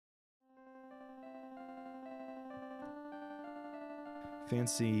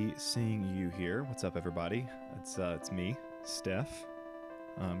Fancy seeing you here. What's up, everybody? It's me, Steph.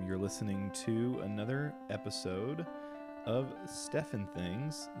 You're listening to another episode of Steph and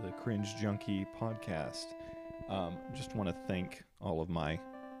Things, the Cringe Junkie podcast. Just want to thank all of my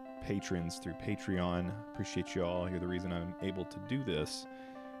patrons through Patreon. Appreciate you all. You're the reason I'm able to do this.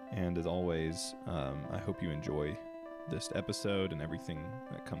 And as always, I hope you enjoy this episode and everything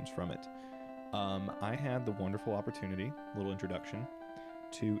that comes from it. I had the wonderful opportunity, little introduction,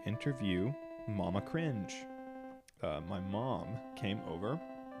 to interview Mama Cringe. My mom came over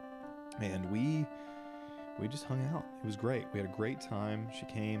and we just hung out. It was great. We had a great time. She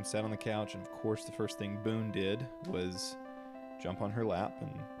came, sat on the couch, and of course the first thing Boone did was jump on her lap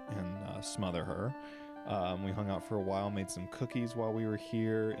and smother her. We hung out for a while, made some cookies while we were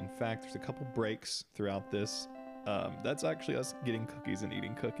here. In fact, there's a couple breaks throughout this. That's actually us getting cookies and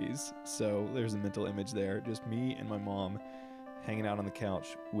eating cookies. So there's a mental image there. Just me and my mom hanging out on the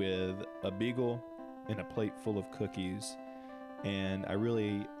couch with a beagle and a plate full of cookies. And I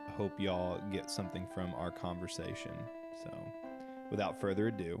really hope y'all get something from our conversation. So without further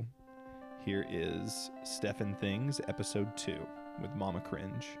ado, here is Steph and Things, episode 2 with Mama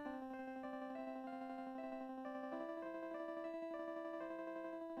Cringe.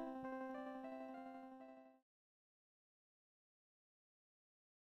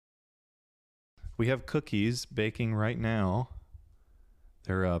 We have cookies baking right now.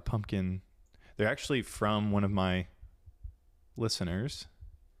 They're pumpkin. They're actually from one of my listeners,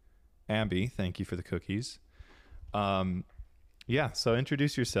 Abby. Thank you for the cookies. Yeah, so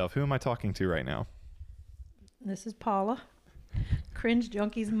introduce yourself. Who am I talking to right now? This is Paula, Cringe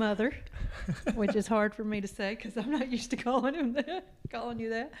Junkie's mother, which is hard for me to say because I'm not used to calling you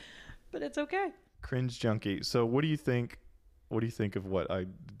that, but it's okay. Cringe Junkie. So what do you think? What do you think of what I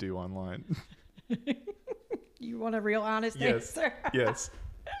do online? You want a real honest answer? Yes.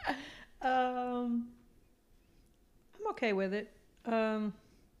 I'm okay with it. The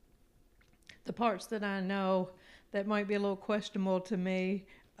parts that I know that might be a little questionable to me,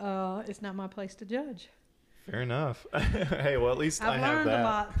 it's not my place to judge. Fair enough. Hey, well, at least I have that. I've learned a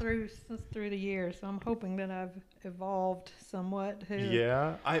lot through the years, so I'm hoping that I've evolved somewhat.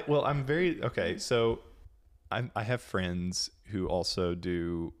 Yeah. I'm very okay. So I have friends who also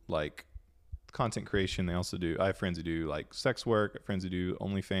do like content creation. I have friends who do like sex work, I have friends who do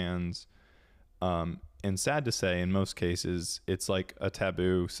OnlyFans. And sad to say, in most cases, it's like a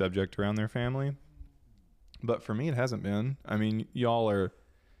taboo subject around their family. But for me, it hasn't been. I mean, y'all are,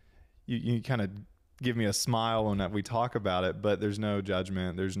 you kind of give me a smile when we talk about it, but there's no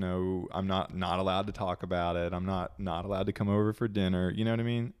judgment. I'm not allowed to talk about it. I'm not allowed to come over for dinner. You know what I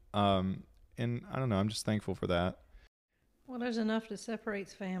mean? And I don't know, I'm just thankful for that. Well, there's enough that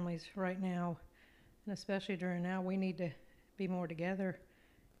separates families right now, and especially during now, we need to be more together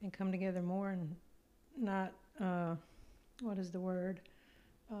and come together more and not, what is the word,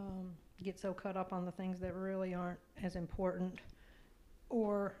 get so caught up on the things that really aren't as important,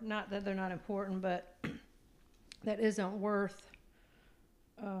 or not that they're not important, but that isn't worth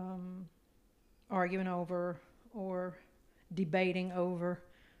arguing over or debating over.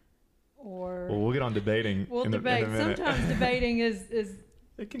 Well, we'll get on debating. We'll in debate. A minute. Sometimes debating is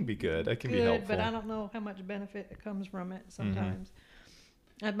it can be good. It can be good, helpful. but I don't know how much benefit comes from it sometimes.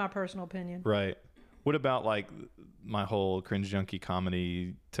 Mm-hmm. That's my personal opinion. Right. What about like my whole Cringe Junkie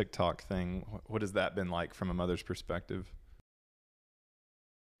comedy TikTok thing? What has that been like from a mother's perspective?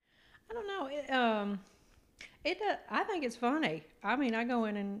 I don't know. I think it's funny. I mean, I go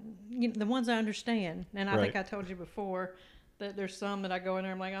in and the ones I understand, and I think I told you before that there's some that I go in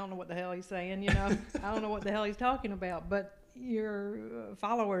there, I'm like, I don't know what the hell he's saying, I don't know what the hell he's talking about, but your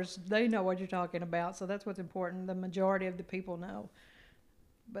followers, they know what you're talking about, so that's what's important. The majority of the people know.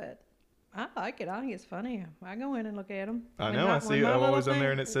 But I like it. I think it's funny. I go in and look at them. I know. I see. I'm always on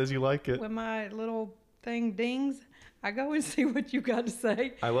there and it says you like it. When my little thing dings, I go and see what you got to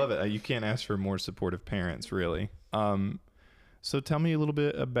say. I love it. You can't ask for more supportive parents, really. So tell me a little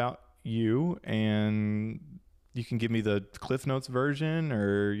bit about you, and you can give me the Cliff Notes version,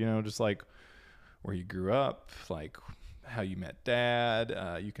 or, just like where you grew up, like how you met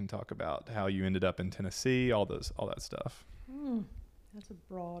Dad. You can talk about how you ended up in Tennessee, all that stuff. That's a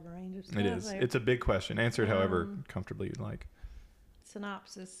broad range of stuff. It is. It's a big question. Answer it however comfortably you'd like.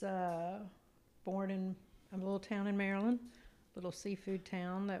 Synopsis. Born in a little town in Maryland, little seafood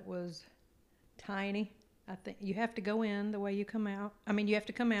town that was tiny. I think you have to go in the way you come out. I mean, you have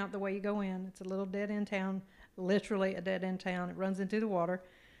to come out the way you go in. It's a little dead-end town, literally a dead-end town. It runs into the water.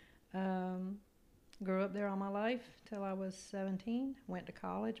 Grew up there all my life till I was 17. Went to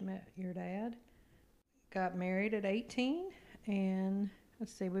college, met your dad. Got married at 18 and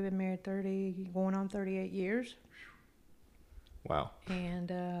let's see, we've been married 30, going on 38 years. Wow.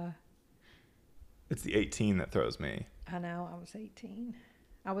 And It's the 18 that throws me. I know, I was 18.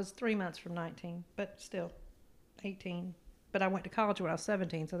 I was 3 months from 19, but still 18. But I went to college when I was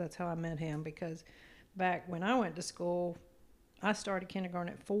 17, so that's how I met him, because back when I went to school, I started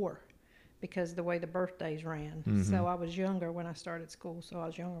kindergarten at 4 because the way the birthdays ran. Mm-hmm. So I was younger when I started school, so I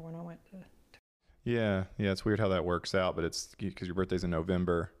was younger when I went to. Yeah, it's weird how that works out, but it's because your birthday's in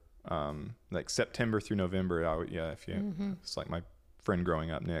November, like September through November. If you, Mm-hmm. It's like my friend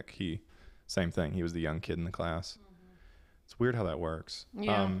growing up, Nick. Same thing. He was the young kid in the class. Mm-hmm. It's weird how that works.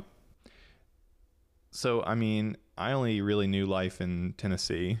 Yeah. So I mean, I only really knew life in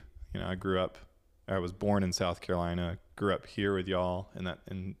Tennessee. I was born in South Carolina, grew up here with y'all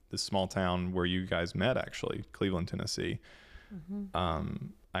in the small town where you guys met, actually, Cleveland, Tennessee. Mm-hmm.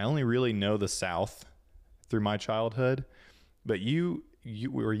 I only really know the South through my childhood, but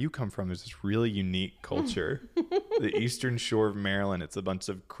where you come from is this really unique culture. The Eastern Shore of Maryland, it's a bunch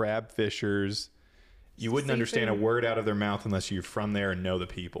of crab fishers. You wouldn't understand a word out of their mouth unless you're from there and know the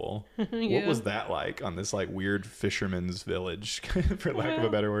people. Yeah. What was that like on this like weird fisherman's village, for lack of a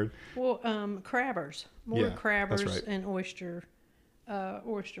better word? Well, crabbers, more crabbers right. and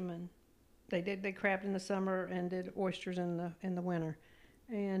oystermen. They crabbed in the summer and did oysters in the winter.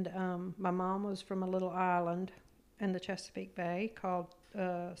 And my mom was from a little island in the Chesapeake Bay called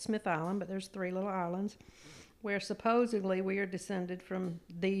Smith Island, but there's 3 little islands where supposedly we are descended from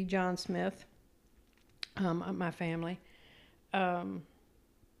the John Smith. My family.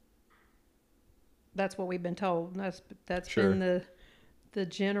 That's what we've been told. That's Sure. been the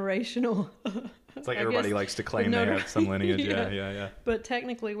generational. It's like everybody likes to claim they have some lineage. Yeah. But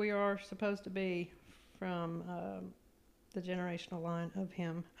technically, we are supposed to be from the generational line of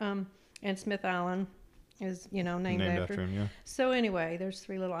him. And Smith Island is, named after him. Yeah. So anyway, there's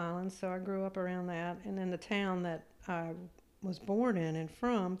 3 little islands. So I grew up around that, and then the town that I was born in and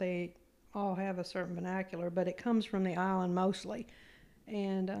from, they all have a certain vernacular, but it comes from the island mostly.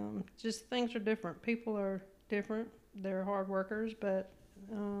 And just things are different. People are different. They're hard workers, but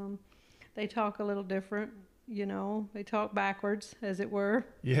they talk a little different. They talk backwards, as it were.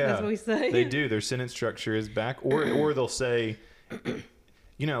 Yeah, as we say. They do. Their sentence structure is back, or they'll say,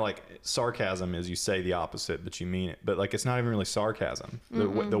 like sarcasm is you say the opposite, but you mean it. But like it's not even really sarcasm.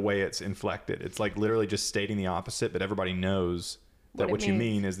 The way it's inflected, it's like literally just stating the opposite, but everybody knows that what you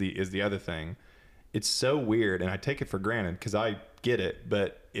mean is the other thing. It's so weird, and I take it for granted because I get it.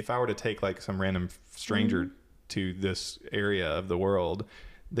 But if I were to take like some random stranger to this area of the world,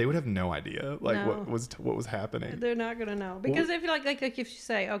 they would have no idea what was happening. They're not gonna know because if like if you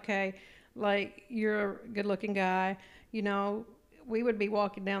say, okay, like you're a good-looking guy, we would be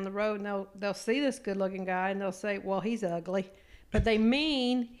walking down the road and they'll see this good-looking guy and they'll say, well, he's ugly. But they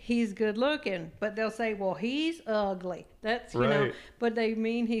mean he's good looking. But they'll say, well, he's ugly. That's, right. But they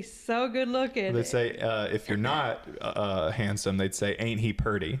mean he's so good looking. They say, if you're not handsome, they'd say, ain't he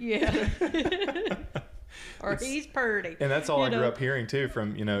purty? Yeah. Or he's purty. And that's all I grew up hearing, too,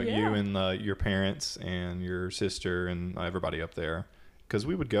 from, you and your parents and your sister and everybody up there. Because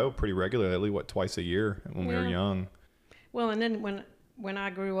we would go pretty regularly, twice a year when we were young. Well, and then when I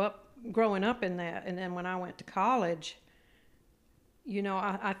growing up in that, and then when I went to college,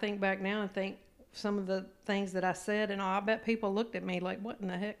 I think back now and think some of the things that I said, and I bet people looked at me like, what in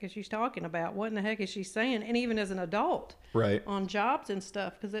the heck is she talking about? What in the heck is she saying? And even as an adult, right, on jobs and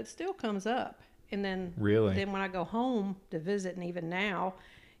stuff, because it still comes up. And then, then when I go home to visit, and even now,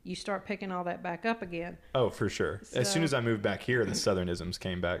 you start picking all that back up again. Oh, for sure. So, as soon as I moved back here, the Southernisms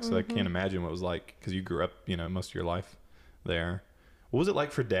came back. So I can't imagine what it was like because you grew up, most of your life there. What was it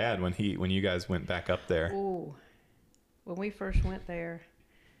like for Dad when you guys went back up there? Ooh. When we first went there,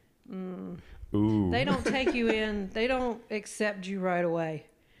 Ooh. They don't take you in. They don't accept you right away.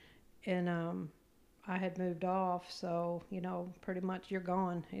 And I had moved off, so, pretty much you're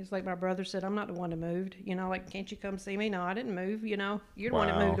gone. It's like my brother said, I'm not the one that moved. Can't you come see me? No, I didn't move, You're the one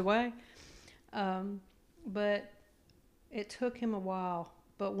that moved away. But it took him a while.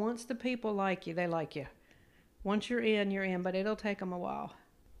 But once the people like you, they like you. Once you're in, but it'll take them a while.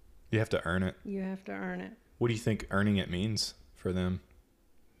 You have to earn it. You have to earn it. What do you think earning it means for them?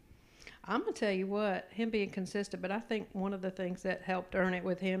 I'm going to tell you what, him being consistent, but I think one of the things that helped earn it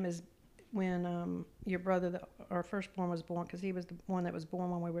with him is when your brother, our firstborn, was born, because he was the one that was born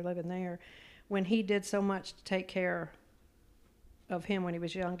when we were living there, when he did so much to take care of him when he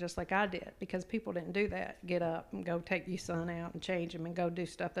was young, just like I did, because people didn't do that. Get up and go take your son out and change him and go do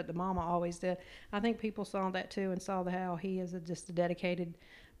stuff that the mama always did. I think people saw that too and saw how he is just a dedicated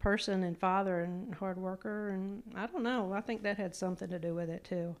person and father and hard worker, and I don't know. I think that had something to do with it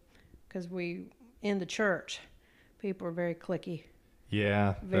too, because in the church, people are very cliquey.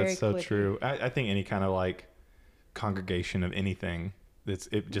 Yeah, that's so cliquey. true. I think any kind of like congregation of anything that's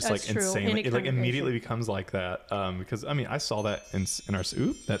like true. insanely, it like immediately becomes like that. Because I mean, I saw that in our,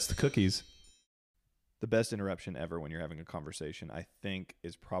 that's the cookies. The best interruption ever when you're having a conversation, I think,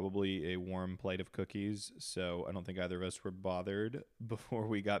 is probably a warm plate of cookies. So I don't think either of us were bothered before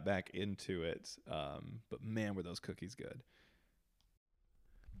we got back into it. But man, were those cookies good.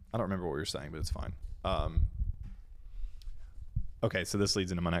 I don't remember what we were saying, but it's fine. Okay, so this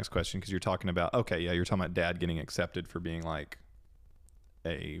leads into my next question, because you're talking about, you're talking about dad getting accepted for being like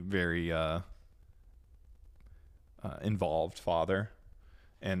a very involved father.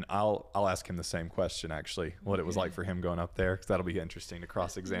 And I'll ask him the same question, actually, what it was like for him going up there, because that'll be interesting to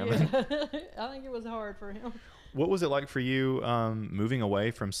cross-examine. Yeah. I think it was hard for him. What was it like for you moving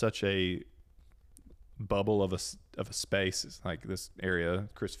away from such a bubble of a space, like this area,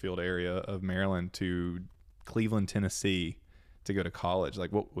 Crisfield area of Maryland, to Cleveland, Tennessee, to go to college?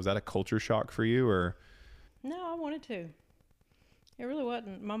 Like, what was that, a culture shock for you, or? No, I wanted to. It really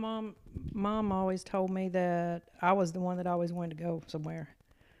wasn't. My mom always told me that I was the one that always wanted to go somewhere,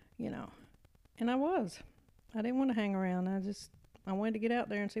 and I was. I didn't want to hang around. I wanted to get out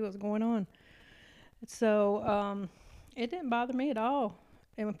there and see what's going on. So it didn't bother me at all.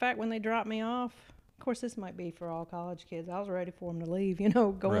 And in fact, when they dropped me off, of course, this might be for all college kids, I was ready for them to leave,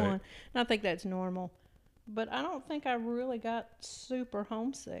 go right. on. And I think that's normal. But I don't think I really got super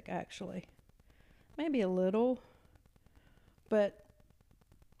homesick, actually. Maybe a little. But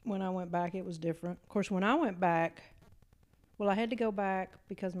when I went back, it was different. Of course, when I went back, I had to go back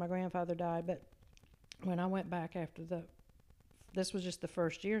because my grandfather died. But when I went back after this was just the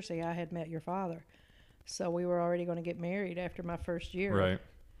first year. See, I had met your father. So we were already going to get married after my first year. Right.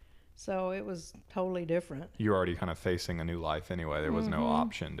 So it was totally different. You were already kind of facing a new life anyway. There was no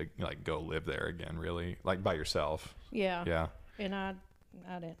option to like go live there again, really, like by yourself. Yeah. Yeah. And I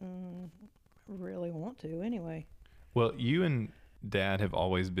didn't really want to anyway. Well, you and Dad have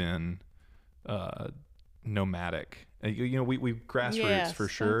always been nomadic. We grassroots, yes, for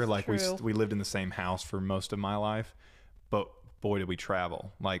sure. Like true. we lived in the same house for most of my life, but boy, did we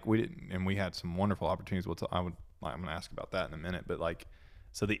travel. Like we didn't, and we had some wonderful opportunities. I'm going to ask about that in a minute, but like,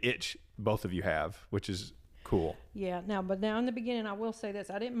 so the itch both of you have, which is cool. Yeah. But now in the beginning, I will say this: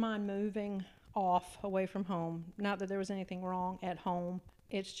 I didn't mind moving off away from home. Not that there was anything wrong at home.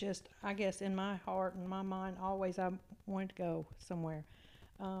 It's just, I guess, in my heart and my mind, always I wanted to go somewhere.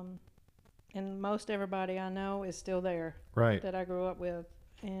 And most everybody I know is still there. Right. That I grew up with.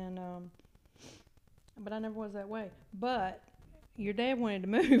 And, but I never was that way. But your dad wanted to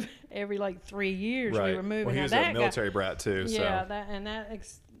move every 3 years. Right. We were moving. Well, he now, was that a military brat too. Yeah, so.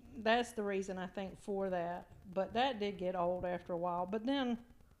 That's the reason I think for that. But that did get old after a while. But then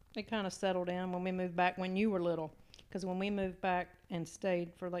it kind of settled in when we moved back when you were little. Because when we moved back and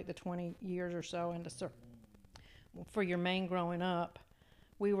stayed for the 20 years or so, and for your main growing up,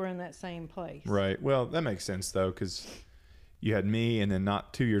 we were in that same place. Right. Well, that makes sense though, because you had me, and then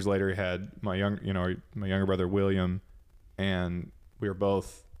not 2 years later, you had my younger brother William, and we were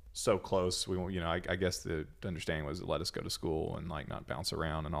both so close. I guess the understanding was to let us go to school and not bounce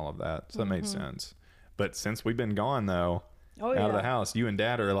around and all of that. So that made sense. But since we've been gone though, out of the house, you and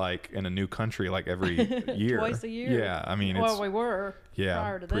Dad are in a new country every year. Twice a year. Yeah, I mean, we were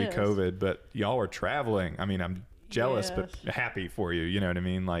prior to pre-COVID, but y'all were traveling. I mean, I'm jealous, yes. but happy for you. You know what I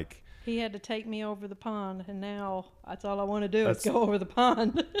mean? He had to take me over the pond, and now that's all I want to do is go over the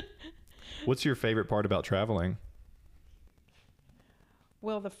pond. What's your favorite part about traveling?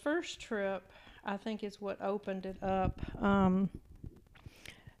 Well, the first trip, I think, is what opened it up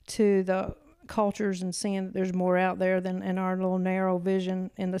to the cultures and seeing that there's more out there than in our little narrow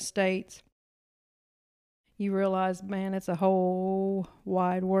vision in the States. You realize, man, it's a whole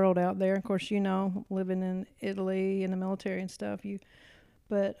wide world out there. Of course, living in Italy in the military and stuff,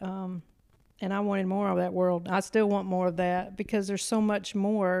 and I wanted more of that world. I still want more of that because there's so much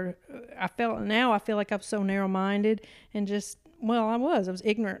more. I feel like I'm so narrow-minded and just, I was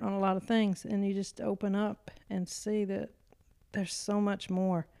ignorant on a lot of things, and you just open up and see that there's so much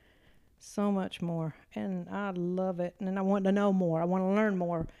more, and I love it, and I want to know more. I want to learn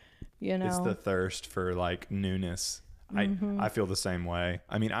more, It's the thirst for newness. I feel the same way.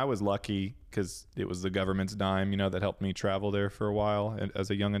 I mean, I was lucky because it was the government's dime, that helped me travel there for a while as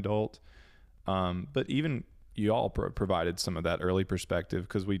a young adult. But even you all provided some of that early perspective,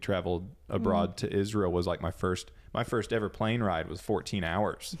 because we traveled abroad to Israel was my first my first ever plane ride was 14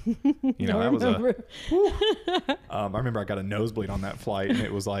 hours. You know, that was I remember I got a nosebleed on that flight, and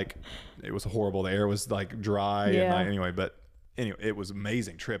it was horrible. The air was like dry. Yeah. And anyway, it was an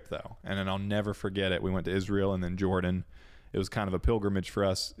amazing trip though. And then I'll never forget it. We went to Israel and then Jordan. It was kind of a pilgrimage for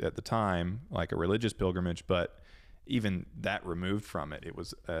us at the time, like a religious pilgrimage, but even that removed from it, it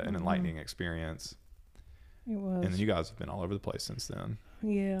was an enlightening experience. It was. And then you guys have been all over the place since then.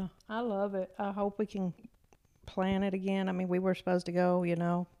 Yeah, I love it. I hope we can plan it again. I mean, we were supposed to go,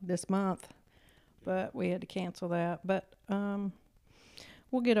 this month, but we had to cancel that. But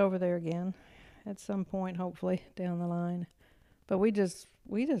we'll get over there again at some point, hopefully down the line. But we just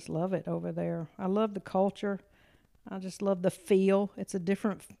love it over there. I love the culture. I just love the feel. It's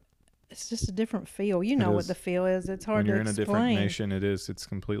just a different feel. You know what the feel is. It's hard to explain. When you're in a different nation, it's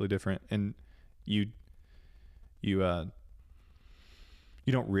completely different. And you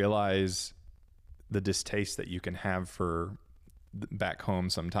don't realize the distaste that you can have for back home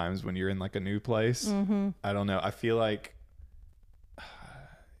sometimes when you're in like a new place. Mm-hmm. I don't know. I feel like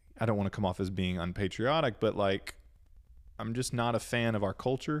I don't want to come off as being unpatriotic, but like I'm just not a fan of our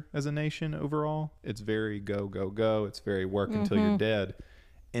culture as a nation overall. It's very go, go, go. It's very work until you're dead.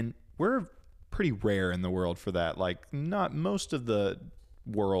 And we're pretty rare in the world for that. Like not most of the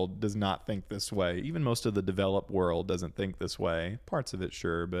world does not think this way. Even most of the developed world doesn't think this way. Parts of it,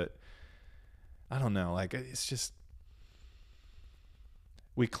 sure, but I don't know. Like it's just,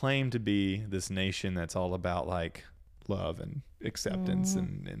 we claim to be this nation that's all about like love and acceptance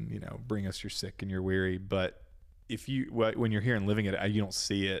and bring us your sick and your weary. But when you're here and living it, you don't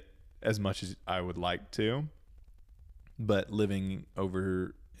see it as much as I would like to. But living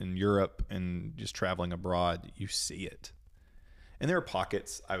over in Europe and just traveling abroad, you see it. And there are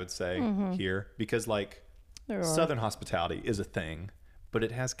pockets, I would say, here, because like Southern hospitality is a thing, but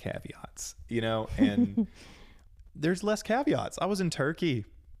it has caveats, and there's less caveats. I was in Turkey,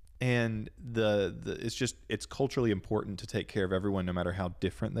 and it's culturally important to take care of everyone, no matter how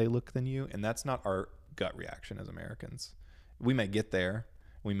different they look than you. And that's not our gut reaction as Americans. We may get there.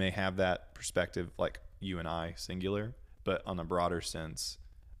 We may have that perspective, like you and I, singular, but on a broader sense,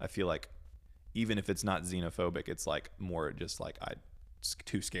 I feel like even if it's not xenophobic, it's like more just like I'm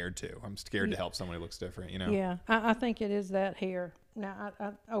too scared to. I'm scared to help someone who looks different, Yeah, I think it is that here. Now,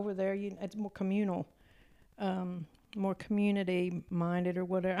 I over there, it's more communal, more community minded or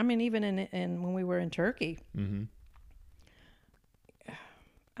whatever. I mean, even in when we were in Turkey. Mm-hmm.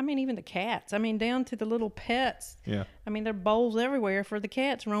 I mean, even the cats. I mean, down to the little pets. Yeah. I mean, there are bowls everywhere for the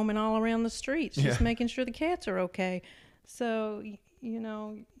cats roaming all around the streets, just making sure the cats are okay. So,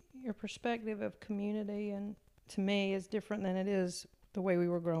 your perspective of community and to me is different than it is the way we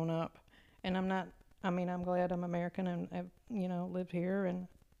were grown up. And I'm glad I'm American and I've, lived here, and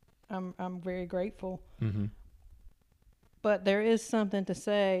I'm very grateful. Mm-hmm. But there is something to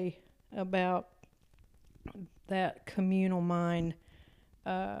say about that communal mind.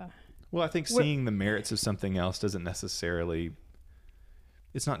 Well, I think seeing the merits of something else doesn't necessarily,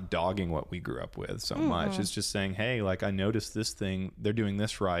 it's not dogging what we grew up with so much. It's just saying, hey, like I noticed this thing, they're doing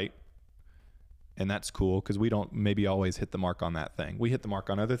this right. And that's cool because we don't maybe always hit the mark on that thing. We hit the mark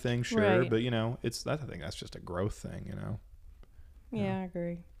on other things, sure. Right. But I think that's just a growth thing, Yeah, I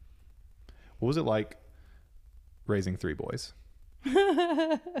agree. What was it like raising 3 boys?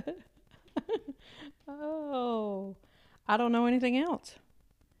 Oh, I don't know anything else.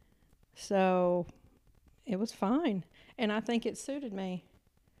 So it was fine. And I think it suited me.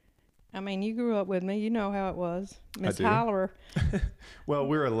 I mean, you grew up with me. You know how it was. Miss Holler. Well,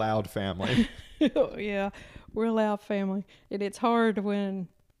 we're a loud family. Yeah, we're a loud family. And it's hard when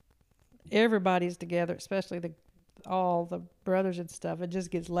everybody's together, especially all the brothers and stuff. It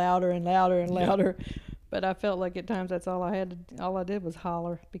just gets louder and louder and louder. Yeah. But I felt like at times that's all I did was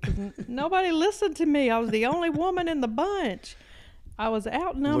holler because nobody listened to me. I was the only woman in the bunch. I was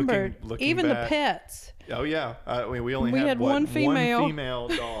outnumbered. Looking even back, the pets. Oh yeah, we only had one female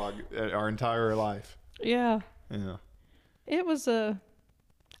dog our entire life. Yeah. Yeah. It was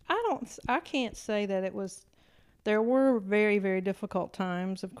I can't say that it was. There were very, very difficult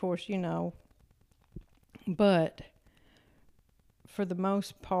times, of course, but for the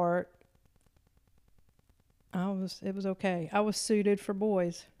most part, it was okay. I was suited for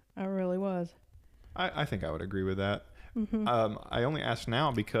boys. I really was. I think I would agree with that. Mm-hmm. I only ask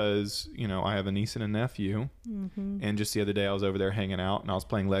now because, I have a niece and a nephew. Mm-hmm. And just the other day I was over there hanging out and I was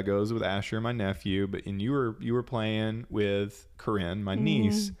playing Legos with Asher, my nephew, and you were playing with Corinne, my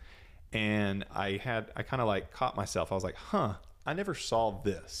niece. And I kind of like caught myself. I was like, I never saw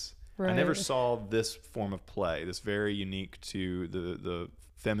this. Right. I never saw this form of play, this very unique to the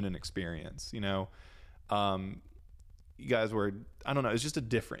feminine experience, you guys were, I don't know, it was just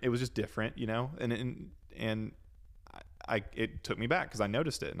different, you know, and it took me back because I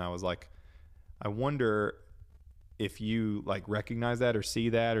noticed it and I was like, I wonder if you like recognize that or see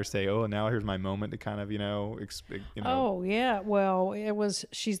that or say, oh, now here's my moment to kind of, Oh yeah. Well,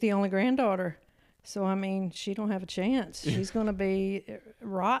 she's the only granddaughter. So, I mean, she don't have a chance. She's going to be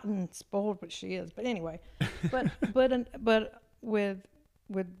rotten, spoiled, but she is. But anyway, but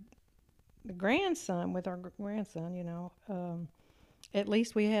with the grandson, with our grandson, at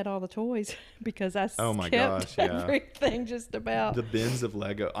least we had all the toys because I kept everything just about. The bins of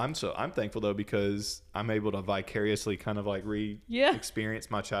Lego. I'm thankful though because I'm able to vicariously kind of like experience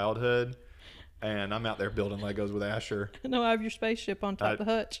my childhood, and I'm out there building Legos with Asher. No, I have your spaceship on top of the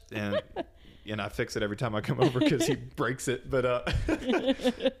hutch. And I fix it every time I come over because he breaks it. But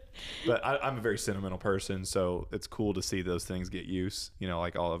but I'm a very sentimental person, so it's cool to see those things get use.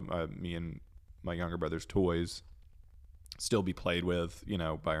 Like all of me and my younger brother's toys still be played with,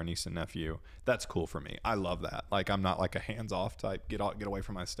 by our niece and nephew. That's cool for me. I love that. Like I'm not like a hands-off type. Get away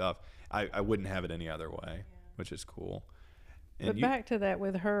from my stuff. I wouldn't have it any other way, which is cool. And back to that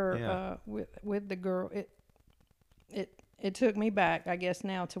with her, with the girl, it took me back, I guess,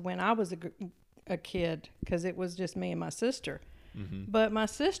 now to when I was a kid, because it was just me and my sister. Mm-hmm. But my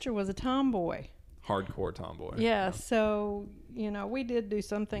sister was a tomboy. Hardcore tomboy. Yeah, so, we did do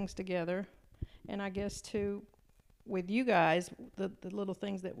some things together. And I guess, too, with you guys, the little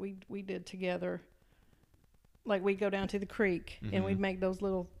things that we did together, like we'd go down to the creek, mm-hmm. and we'd make those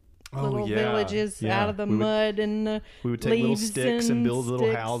little villages out of the mud and the we would take little sticks and build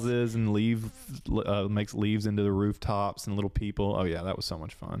little houses and makes leaves into the rooftops and little people. Oh yeah, that was so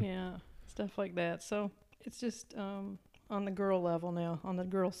much fun. Yeah, stuff like that. So it's just on the girl level now, on the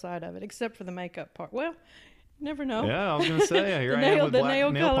girl side of it, except for the makeup part. Well, you never know. Yeah, I was gonna say here I am with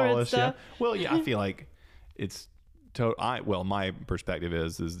black nail polish. Yeah. Well, yeah, I feel like it's my perspective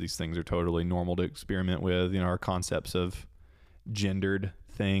is these things are totally normal to experiment with. Our concepts of gendered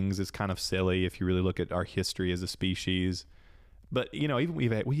things is kind of silly if you really look at our history as a species. But even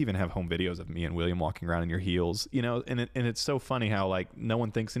we even have home videos of me and William walking around in your heels, and it's so funny how like no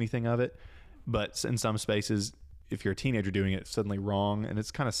one thinks anything of it, but in some spaces if you're a teenager doing it, it's suddenly wrong, and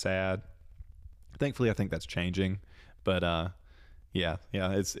it's kind of sad. Thankfully I think that's changing, but yeah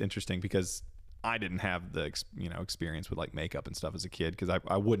it's interesting because I didn't have the experience with like makeup and stuff as a kid because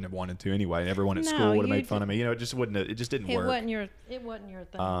I wouldn't have wanted to anyway. Everyone at school would have made fun of me. It just didn't work. It wasn't your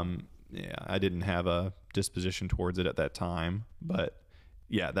thing. Yeah, I didn't have a disposition towards it at that time. But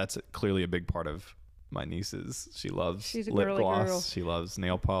yeah, that's clearly a big part of my niece's. She's a lip gloss. Girl. She loves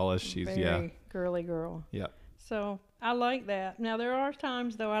nail polish. She's very girly girl. Yeah. So I like that. Now there are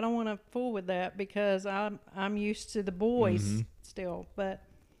times though I don't want to fool with that because I'm used to the boys mm-hmm. still, but.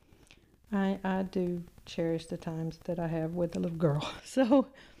 I do cherish the times that I have with the little girl. So,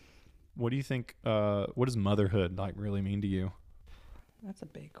 what do you think? What does motherhood like really mean to you? That's a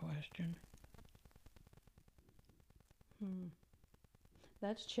big question.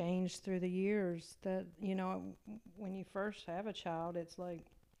 That's changed through the years. That when you first have a child, it's like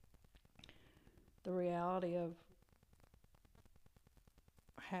the reality of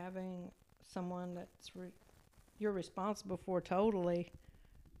having someone that's you're responsible for totally.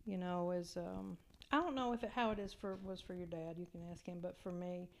 Is I don't know how it was for your dad. You can ask him, but for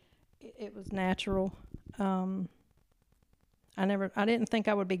me, it was natural. I didn't think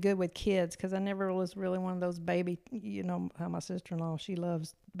I would be good with kids because I never was really one of those baby. How my sister-in-law, she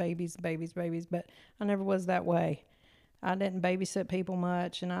loves babies, but I never was that way. I didn't babysit people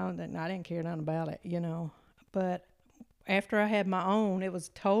much, and I didn't care nothing about it. But after I had my own, it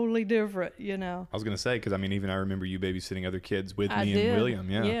was totally different, I was going to say, because, even I remember you babysitting other kids with me and William.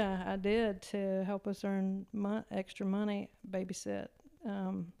 Yeah. Yeah, I did to help us earn extra money, babysit.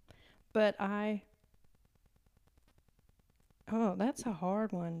 But that's a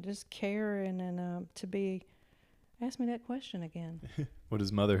hard one. Just caring and to be, ask me that question again. What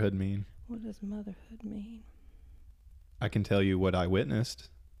does motherhood mean? What does motherhood mean? I can tell you what I witnessed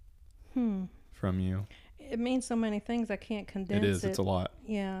from you. It means so many things. I can't condense it. It is. It's a lot.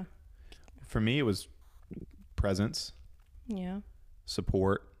 Yeah. For me, it was presence. Yeah.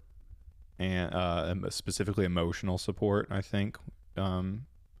 Support, and specifically emotional support, I think. And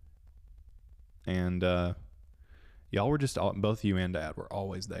y'all were just both you and Dad were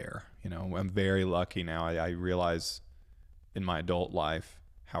always there. I'm very lucky now. I realize in my adult life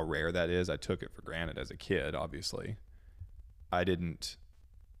how rare that is. I took it for granted as a kid, obviously.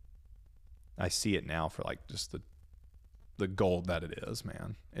 I see it now for like just the gold that it is,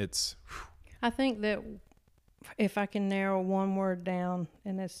 man. It's. I think that if I can narrow one word down,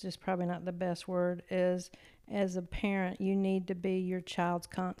 and it's just probably not the best word, is as a parent, you need to be your child's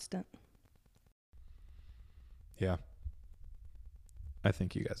constant. Yeah. I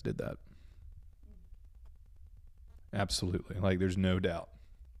think you guys did that. Absolutely. Like, there's no doubt.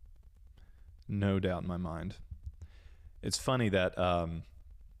 No doubt in my mind. It's funny that I'm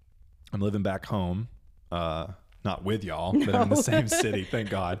living back home, not with y'all, but I'm in the same city, thank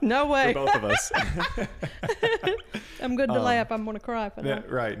God. No way. For both of us. I'm good to laugh. I'm going to cry for Yeah,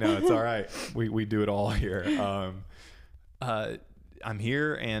 that. right. No, it's all right. We do it all here. I'm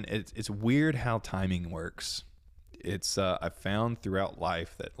here, and it's weird how timing works. It's I've found throughout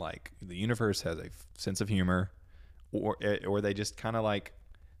life that like the universe has a sense of humor, or they just kind of like,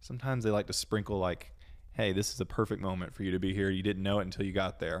 sometimes they like to sprinkle like, hey, this is a perfect moment for you to be here. You didn't know it until you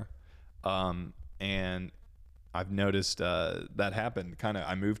got there. And I've noticed that happened. Kind of,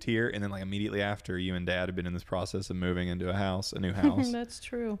 I moved here, and then like immediately after, you and Dad had been in this process of moving into a new house. That's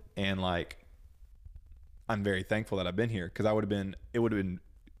true. And like, I'm very thankful that I've been here, because it would have been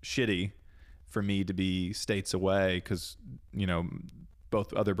shitty for me to be states away, because, you know,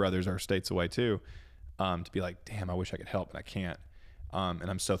 both other brothers are states away too, to be like, damn, I wish I could help, and I can't. And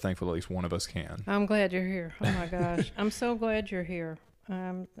I'm so thankful at least one of us can. I'm glad you're here. Oh my gosh. I'm so glad you're here.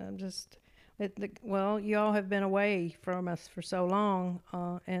 Well, you all have been away from us for so long,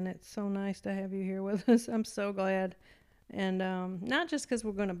 and it's so nice to have you here with us. I'm so glad. And not just because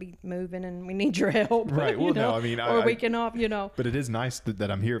we're going to be moving and we need your help. Right. Well, no, I mean, or we can off, But it is nice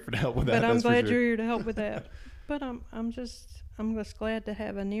that I'm here to help with that. But I'm glad you're here to help with that. But I'm just glad to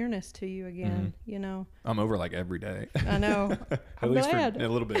have a nearness to you again, you know. I'm over like every day. I know. At least glad. For a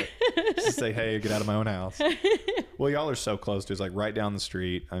little bit. Just to say, hey, get out of my own house. Well, y'all are so close to us, like right down the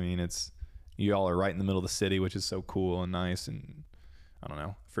street. I mean, y'all are right in the middle of the city, which is so cool and nice. And I don't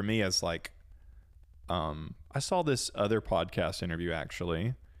know. For me, it's like, I saw this other podcast interview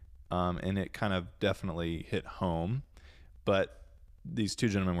actually, and it kind of definitely hit home. But these two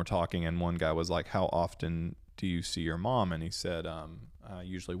gentlemen were talking, and one guy was like, how often do you see your mom? And he said,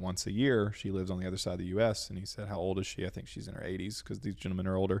 usually once a year. She lives on the other side of the U.S. And he said, how old is she? I think she's in her 80s, because these gentlemen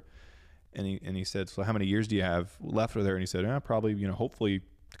are older. And he said, so how many years do you have left with her? And he said, probably, hopefully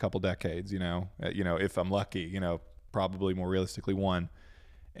a couple decades, if I'm lucky, probably more realistically one.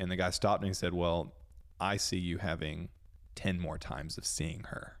 And the guy stopped and he said, well, I see you having 10 more times of seeing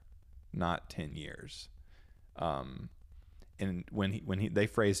her, not 10 years. And when they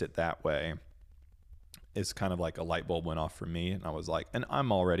phrased it that way, it's kind of like a light bulb went off for me. And I was like, and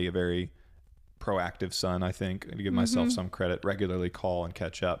I'm already a very proactive son, I think, to give myself some credit, regularly call and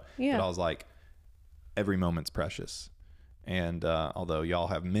catch up. Yeah. But I was like, every moment's precious. And although y'all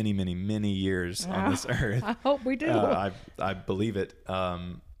have many, many, many years on this earth, I hope we do. I believe it.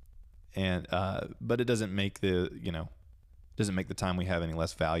 But it doesn't make the time we have any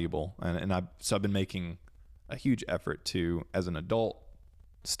less valuable. And I've been making a huge effort to, as an adult,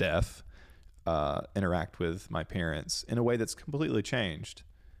 Steph, interact with my parents in a way that's completely changed.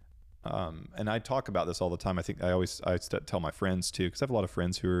 And I talk about this all the time. I think I tell my friends too, because I have a lot of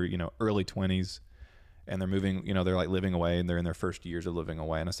friends who are, early 20s, and they're moving, they're like living away, and they're in their first years of living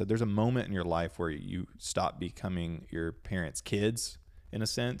away. And I said, there's a moment in your life where you stop becoming your parents' kids, in a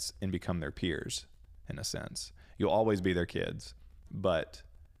sense, and become their peers, in a sense. You'll always be their kids, but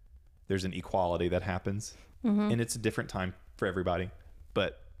there's an equality that happens, and it's a different time for everybody.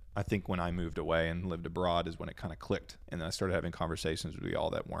 But I think when I moved away and lived abroad is when it kind of clicked, and then I started having conversations with y'all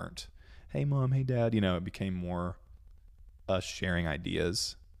that weren't, hey mom, hey dad, it became more us sharing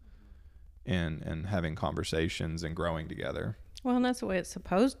ideas and having conversations and growing together. Well, and that's the way it's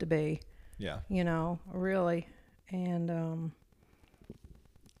supposed to be. Yeah. Really. And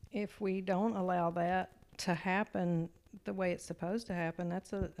if we don't allow that to happen the way it's supposed to happen,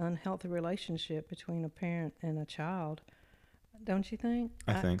 that's an unhealthy relationship between a parent and a child. Don't you think?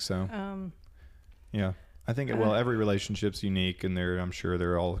 I think so. Yeah. I think, every relationship's unique, and I'm sure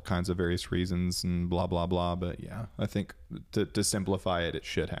there are all kinds of various reasons and blah, blah, blah. But yeah, I think to simplify it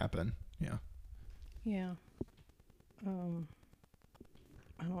should happen. Yeah. Yeah.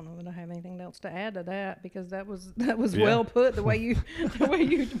 I don't know that I have anything else to add to that, because that was well put, the way you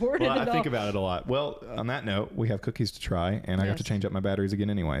worded it. Well, I think about it a lot. Well, on that note, we have cookies to try, and I have to change up my batteries again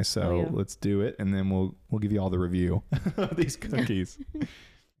anyway. So let's do it, and then we'll give you all the review of these cookies.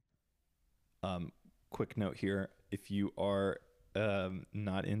 Quick note here: if you are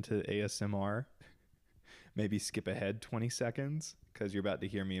not into ASMR, maybe skip ahead 20 seconds, because you're about to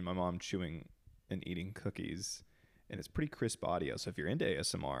hear me and my mom chewing and eating cookies. And it's pretty crisp audio. So if you're into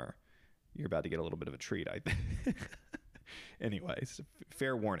ASMR, you're about to get a little bit of a treat. Anyways,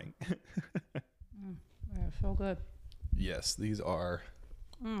 fair warning. So good. Yes, these are.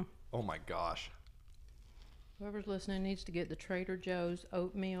 Oh my gosh. Whoever's listening needs to get the Trader Joe's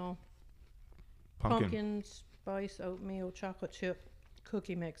oatmeal, Pumpkin. pumpkin spice oatmeal chocolate chip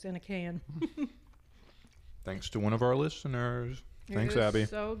cookie mix in a can. Thanks to one of our listeners. Thanks, It is Abby.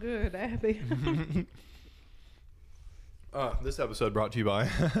 so good, Abby. This episode brought to you by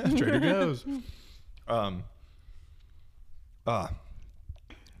Trader Joe's. Not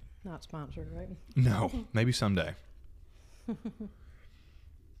sponsored, right? No, maybe someday.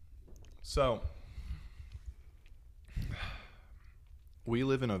 So, we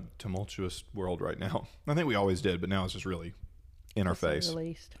live in a tumultuous world right now. I think we always did, but now it's just really in our face.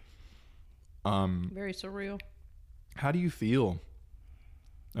 Released. Very surreal. How do you feel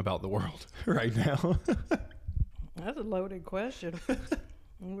about the world right now? That's a loaded question.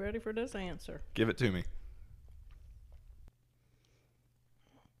 I'm ready for this answer. Give it to me.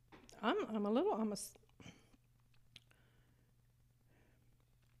 I'm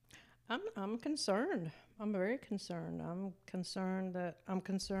concerned. I'm very concerned. I'm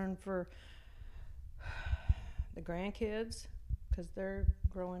concerned for the grandkids because they're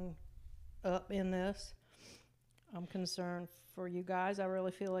growing up in this. I'm concerned for you guys. I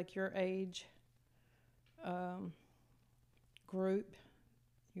really feel like your age group,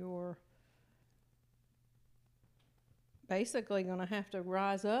 you're basically going to have to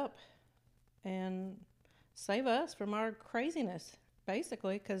rise up and save us from our craziness,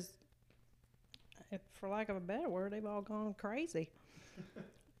 basically, because for lack of a better word, they've all gone crazy.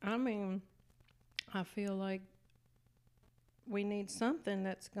 I mean, I feel like we need something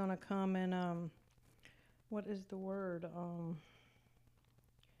that's going to come and, what is the word? And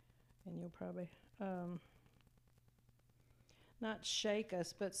you'll probably, not shake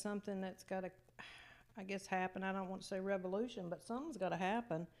us, but something that's got to, I guess, happen. I don't want to say revolution, but something's got to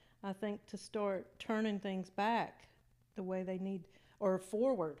happen, I think, to start turning things back the way they need, or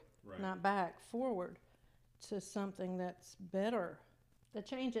forward, right. Not back, forward to something that's better. The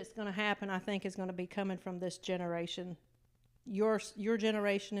change that's going to happen, I think, is going to be coming from this generation, your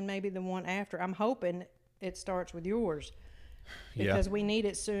generation, and maybe the one after. I'm hoping it starts with yours because we need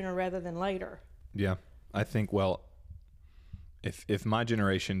it sooner rather than later. Yeah, I think. Well, if my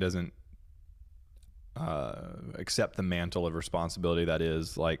generation doesn't accept the mantle of responsibility that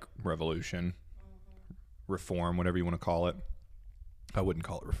is like revolution, reform, whatever you want to call it, I wouldn't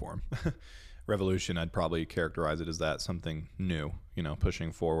call it reform. Revolution, I'd probably characterize it as that, something new,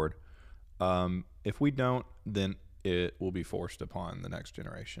 pushing forward. If we don't, then it will be forced upon the next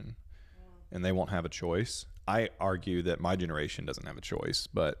generation, and they won't have a choice. I argue that my generation doesn't have a choice,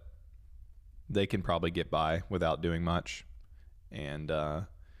 but they can probably get by without doing much. And I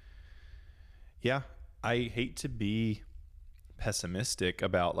hate to be pessimistic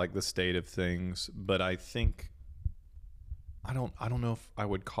about like the state of things, but I think I don't know if I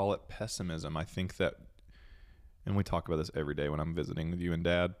would call it pessimism. I think that, and we talk about this every day when I'm visiting with you and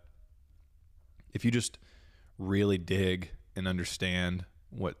Dad, if you just really dig and understand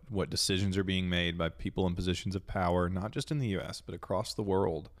what decisions are being made by people in positions of power, not just in the U.S., but across the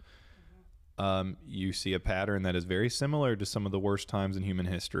world, you see a pattern that is very similar to some of the worst times in human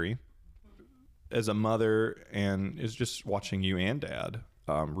history. As a mother, and is just watching you and Dad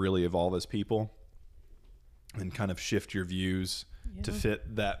really evolve as people and kind of shift your views to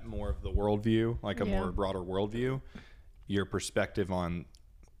fit that more of the worldview, like a more broader worldview, your perspective on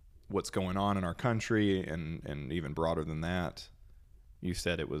what's going on in our country, and even broader than that. You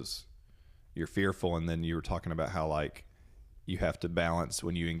said you're fearful, and then you were talking about how like you have to balance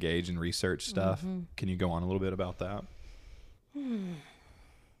when you engage in research stuff. Mm-hmm. Can you go on a little bit about that?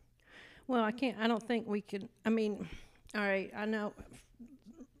 Well, I don't think we could. I mean, all right, I know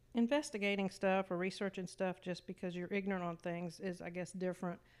investigating stuff or researching stuff just because you're ignorant on things is, I guess,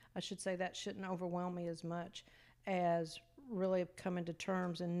 different. I should say that shouldn't overwhelm me as much as really coming to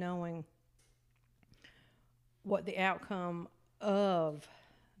terms and knowing what the outcome of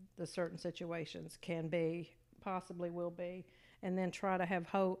the certain situations can be, possibly will be, and then try to have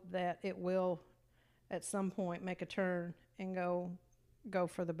hope that it will at some point make a turn and go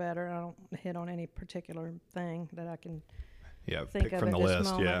for the better. I don't hit on any particular thing that I can think pick of from at the this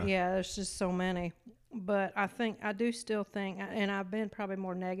list. moment. Yeah, there's just so many. But I do still think, and I've been probably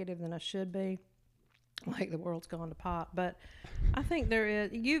more negative than I should be, like the world's gone to pot. But I think there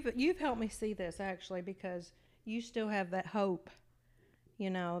is. You've helped me see this actually, because you still have that hope.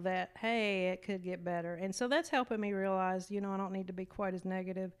 That hey, it could get better, and so that's helping me realize, I don't need to be quite as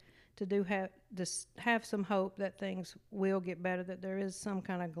negative. To have some hope that things will get better, that there is some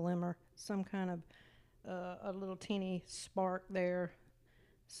kind of glimmer, some kind of a little teeny spark there.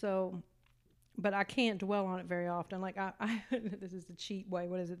 So, but I can't dwell on it very often. Like I this is the cheap way.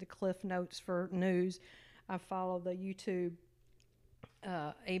 What is it? The Cliff Notes for news. I follow the YouTube,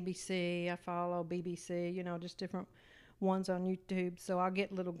 ABC. I follow BBC. Just different ones on YouTube. So I'll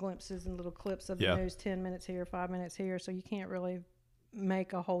get little glimpses and little clips of the news, 10 minutes here, 5 minutes here. So you can't really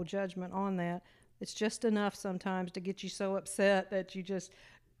make a whole judgment on that. It's just enough sometimes to get you so upset that you just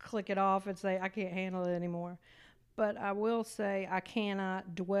click it off and say, I can't handle it anymore. But I will say I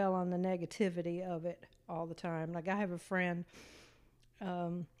cannot dwell on the negativity of it all the time. Like I have a friend,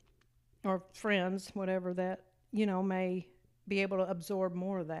 or friends, whatever, that, may be able to absorb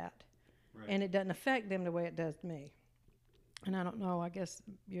more of that. Right. And it doesn't affect them the way it does me. And I don't know, I guess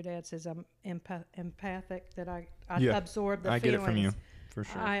your dad says I'm empathic, that I absorb the feelings. I get it from you, for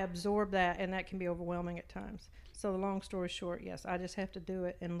sure. I absorb that, and that can be overwhelming at times. So the long story short, yes, I just have to do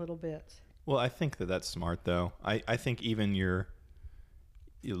it in little bits. Well, I think that's smart, though. I think even your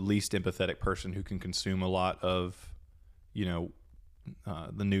least empathetic person who can consume a lot of,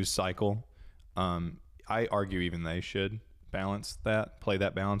 the news cycle, I argue even they should play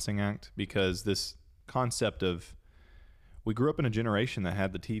that balancing act, because this concept of, we grew up in a generation that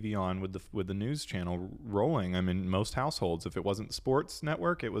had the TV on with the news channel rolling. I mean, most households, if it wasn't the sports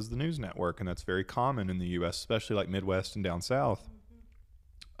network, it was the news network, and that's very common in the U.S., especially like Midwest and down south.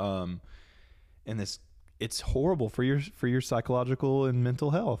 Mm-hmm. And it's horrible for your psychological and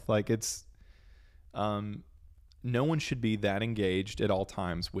mental health. Like it's, no one should be that engaged at all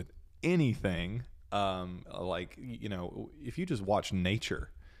times with anything. Like, if you just watch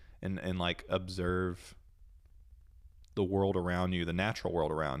nature and like observe the world around you, the natural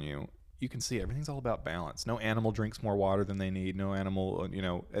world around you, you can see everything's all about balance. No animal drinks more water than they need. No animal,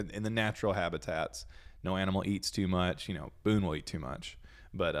 in the natural habitats, no animal eats too much. Boone will eat too much,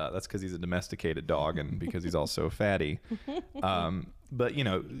 but that's because he's a domesticated dog and because he's also fatty. But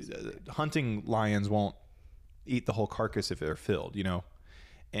hunting lions won't eat the whole carcass if they're filled,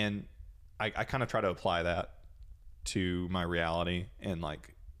 and I kind of try to apply that to my reality and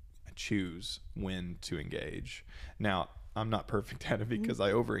like choose when to engage. Now, I'm not perfect at it because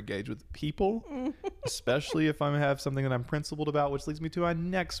I over-engage with people, especially if I have something that I'm principled about, which leads me to my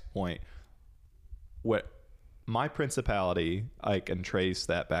next point. What my principality, I can trace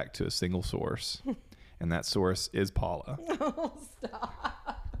that back to a single source, and that source is Paula. Oh,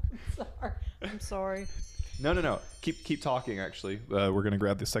 stop. I'm sorry. No. Keep talking, actually. We're going to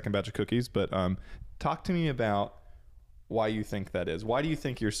grab the second batch of cookies, but talk to me about why you think that is. Why do you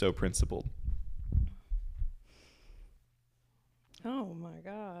think you're so principled? Oh my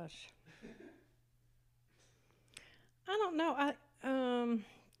gosh. I don't know.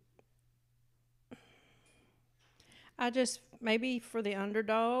 I just, maybe for the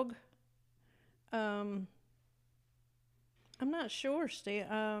underdog. I'm not sure, Steve.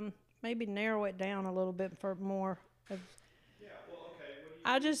 Maybe narrow it down a little bit for more.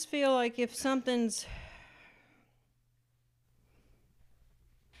 I just feel like if something's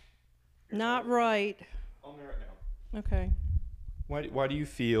not right. I'll narrow it down. Okay. Why do you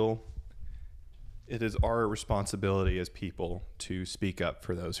feel it is our responsibility as people to speak up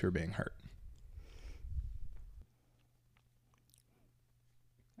for those who are being hurt?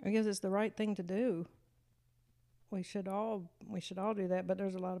 I guess it's the right thing to do. We should all do that, but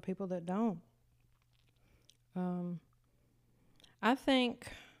there's a lot of people that don't. I think,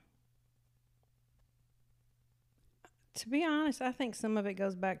 to be honest, I think some of it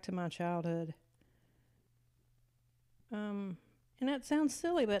goes back to my childhood. And that sounds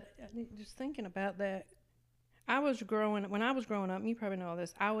silly, but just thinking about that, when I was growing up, and you probably know all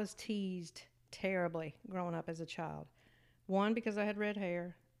this, I was teased terribly growing up as a child. 1, because I had red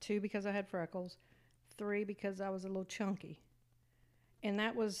hair. 2, because I had freckles. 3, because I was a little chunky. And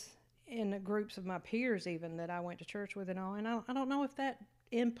that was in the groups of my peers even that I went to church with and all. And I don't know if that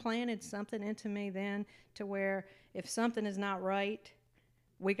implanted something into me then, to where if something is not right,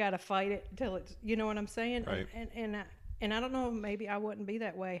 we got to fight it till it's, you know what I'm saying? Right. And I don't know, maybe I wouldn't be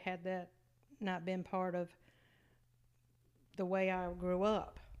that way had that not been part of the way I grew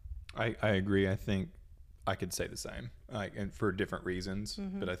up. I agree. I think I could say the same, and for different reasons,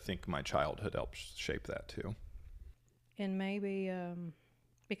 but I think my childhood helped shape that too. And maybe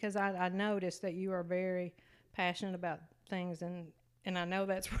because I noticed that you are very passionate about things, and I know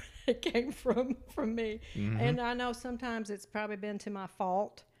that's where it came from me. Mm-hmm. And I know sometimes it's probably been to my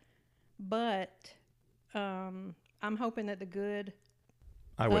fault, but I'm hoping that the good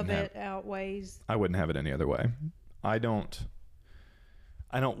of it outweighs. I wouldn't have it any other way. I don't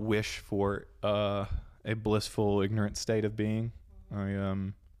wish for a blissful, ignorant state of being.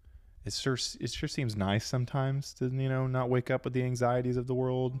 It sure seems nice sometimes to not wake up with the anxieties of the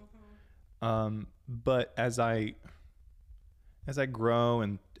world. But as I grow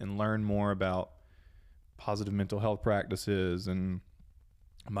and learn more about positive mental health practices and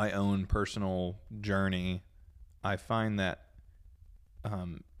my own personal journey, I find that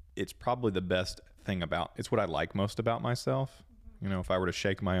it's probably the best thing about, it's what I like most about myself. You know, if I were to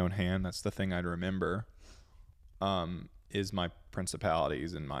shake my own hand, that's the thing I'd remember, is my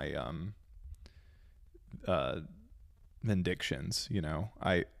principalities and my vindictions, you know.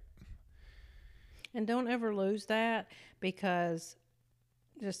 And don't ever lose that, because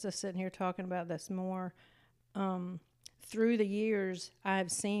just us sitting here talking about this more, through the years,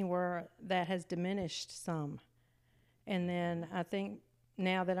 I've seen where that has diminished some. And then I think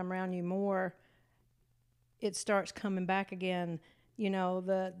now that I'm around you more, it starts coming back again, you know,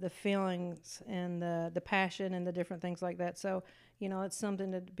 the feelings and the passion and the different things like that. So, you know, it's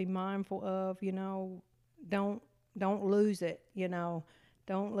something to be mindful of, you know, don't lose it, you know,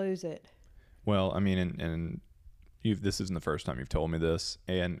 don't lose it. Well, I mean, and this isn't the first time you've told me this,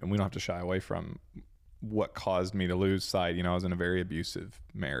 and we don't have to shy away from what caused me to lose sight. You know, I was in a very abusive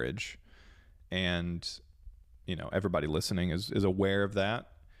marriage, and, you know, everybody listening is aware of that,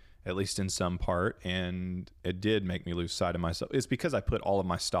 at least in some part, and it did make me lose sight of myself. It's because I put all of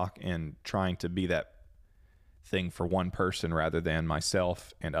my stock in trying to be that thing for one person rather than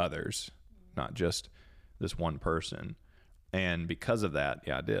myself and others, not just this one person. And because of that,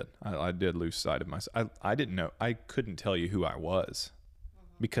 yeah, I did lose sight of myself. I didn't know, I couldn't tell you who I was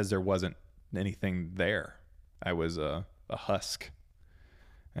because there wasn't anything there. I was a husk,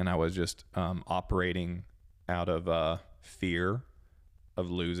 and I was just operating out of fear of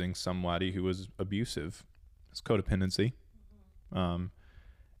losing somebody who was abusive. It's codependency.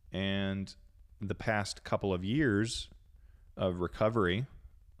 And the past couple of years of recovery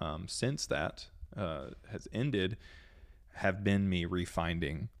since that has ended have been me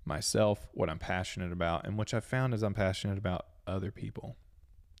refinding myself, what I'm passionate about, and which I found is I'm passionate about other people.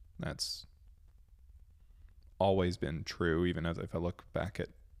 That's always been true, even as if I look back at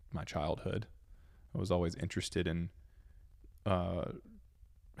my childhood. I was always interested in how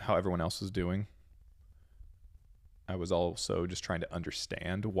everyone else was doing. I was also just trying to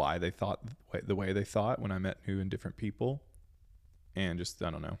understand why they thought the way they thought when I met new and different people. And just,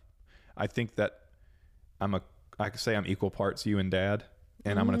 I don't know. I think that I could say I'm equal parts you and Dad,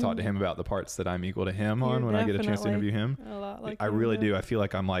 and I'm going to talk to him about the parts that I'm equal to him on when I get a chance to interview him. A lot like I really do. I feel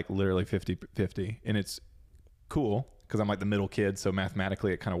like I'm like literally 50-50, and it's cool because I'm like the middle kid, so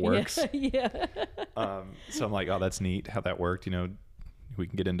mathematically it kind of works. Yeah. So I'm like, oh, that's neat how that worked. You know, we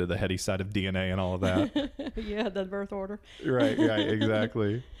can get into the heady side of DNA and all of that. Yeah, the birth order. Right,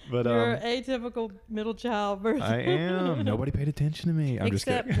 exactly. But you're atypical middle child birth. I am. Nobody paid attention to me. I'm just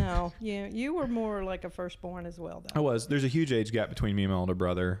kidding. No, yeah, you were more like a firstborn as well, though. I was. There's a huge age gap between me and my older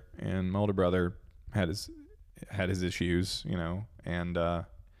brother, and my older brother had his issues, you know, and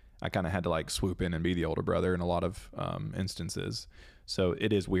I kind of had to like swoop in and be the older brother in a lot of instances. So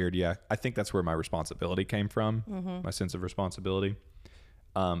it is weird. Yeah, I think that's where my responsibility came from, my sense of responsibility.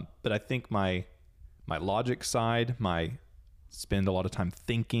 But I think my logic side, my spend a lot of time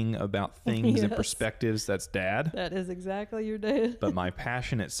thinking about things and perspectives, that's Dad. That is exactly your dad. But my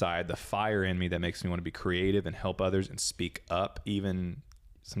passionate side, the fire in me that makes me want to be creative and help others and speak up, even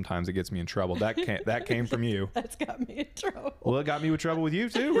sometimes it gets me in trouble. That came from you. That's got me in trouble. Well, it got me with trouble with you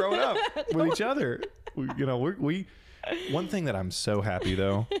too, growing up with each other. You know, we one thing that I'm so happy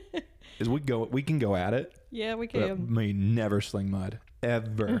though is we can go at it. Yeah, we can. But we never sling mud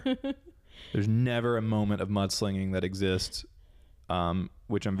ever. There's never a moment of mudslinging that exists,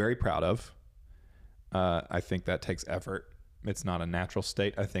 which I'm very proud of. I think that takes effort. It's not a natural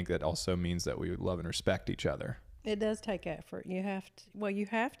state. I think that also means that we love and respect each other. It does take effort. You have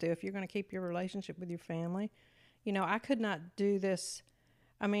to if you're going to keep your relationship with your family. You know, I could not do this.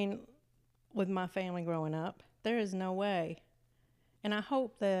 I mean, with my family growing up, there is no way. And I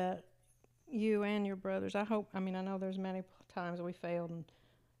hope that you and your brothers, I know there's many times we failed and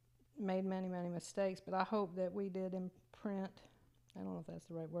made many, many mistakes, but I hope that we did imprint, I don't know if that's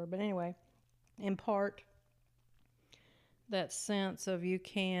the right word, but anyway, impart that sense of you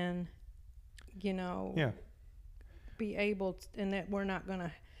can, you know, be able to, and that we're not going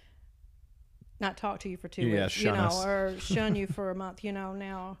to not talk to you for 2 weeks, you know, or shun you for a month, you know.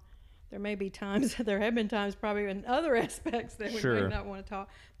 Now there have been times probably in other aspects that we may not want to talk,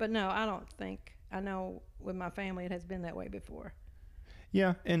 but no, I know with my family it has been that way before.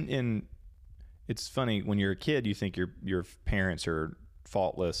 Yeah, and it's funny when you're a kid, you think your parents are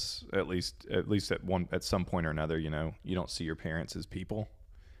faultless, at least at some point or another. You know, you don't see your parents as people,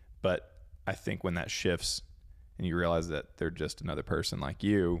 but I think when that shifts and you realize that they're just another person like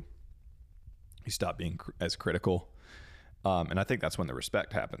you stop being as critical. And I think that's when the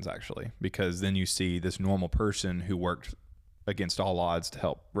respect happens, actually, because then you see this normal person who worked against all odds to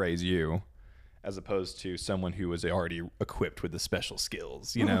help raise you, as opposed to someone who was already equipped with the special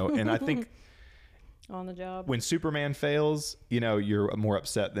skills, you know? And I think on the job, when Superman fails, you know, you're more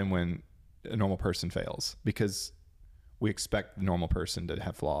upset than when a normal person fails, because we expect the normal person to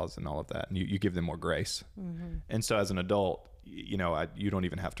have flaws and all of that. And you give them more grace. Mm-hmm. And so as an adult, you know, you don't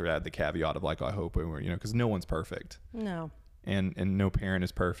even have to add the caveat of like, I hope we were, you know, because no one's perfect. No. And no parent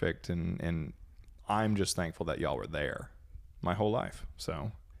is perfect. And I'm just thankful that y'all were there my whole life.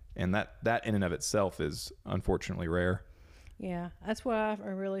 So, and that in and of itself is unfortunately rare. Yeah. That's why I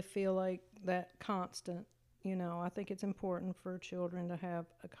really feel like that constant, you know, I think it's important for children to have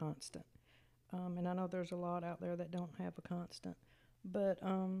a constant. And I know there's a lot out there that don't have a constant, but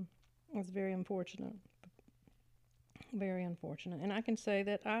it's very unfortunate. Very unfortunate. And I can say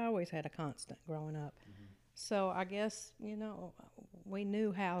that I always had a constant growing up. Mm-hmm. So I guess, you know, we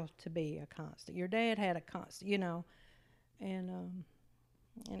knew how to be a constant. Your dad had a constant, you know. And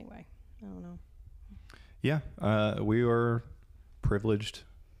anyway, I don't know. Yeah, we are privileged.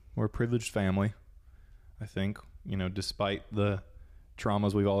 We're a privileged family, I think. You know, despite the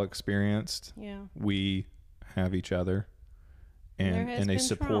traumas we've all experienced, yeah, we have each other. And a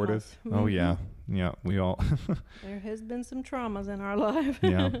supportive. Mm-hmm. Oh yeah, we all. There has been some traumas in our life.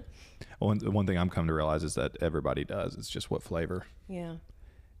 Yeah. Well, one thing I'm coming to realize is that everybody does. It's just what flavor. Yeah.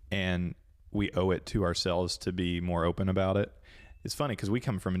 And we owe it to ourselves to be more open about it. It's funny because we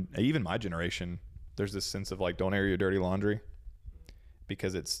come from, even my generation, there's this sense of like, don't air your dirty laundry,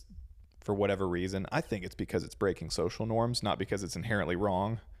 because it's, for whatever reason, I think it's because it's breaking social norms, not because it's inherently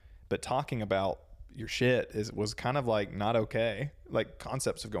wrong, but talking about your shit was kind of like not okay. Like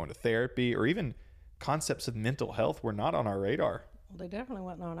concepts of going to therapy or even concepts of mental health were not on our radar. Well, they definitely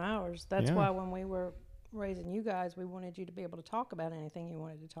weren't on ours. That's why when we were raising you guys, we wanted you to be able to talk about anything you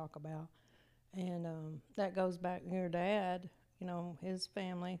wanted to talk about. And that goes back to your dad, you know, his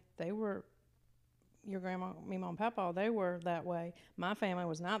family. They were, your grandma, me, mom, papa, they were that way. My family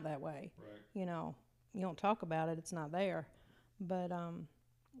was not that way. Right. You know, you don't talk about it, it's not there. But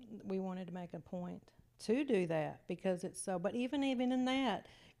we wanted to make a point to do that because it's so, but even in that,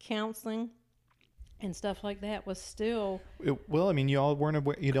 counseling and stuff like that was still. Well, I mean, you all weren't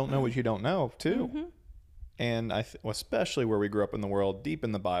aware, you don't know what you don't know, too. Mm-hmm. And especially where we grew up in the world, deep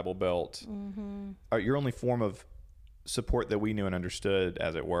in the Bible Belt, your only form of support that we knew and understood,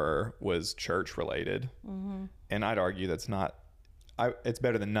 as it were, was church related. Mm-hmm. And I'd argue that's not, it's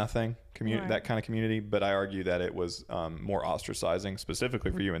better than nothing, right. That kind of community. But I argue that it was more ostracizing,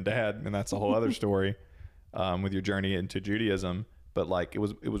 specifically for you and Dad, and that's a whole other story with your journey into Judaism. But like it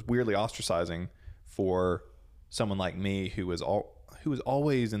was weirdly ostracizing for someone like me who was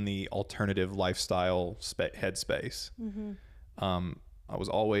always in the alternative lifestyle headspace. Mm-hmm. I was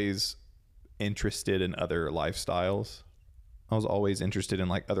always interested in other lifestyles. I was always interested in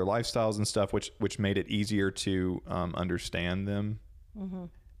like other lifestyles and stuff, which made it easier to understand them. Mm-hmm.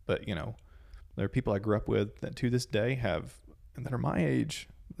 But you know, there are people I grew up with that to this day that are my age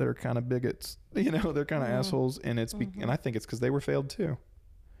that are kind of bigots. You know, they're kind of assholes, and and I think it's because they were failed too.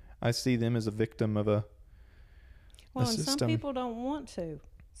 I see them as a victim of a system. Some people don't want to.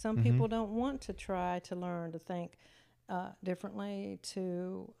 Some people don't want to try to learn to think differently,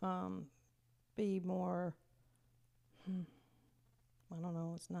 to be more. I don't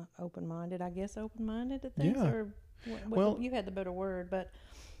know. It's not open-minded. I guess open-minded to things. Yeah. Or well, you had the better word, but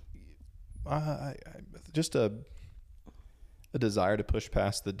just a desire to push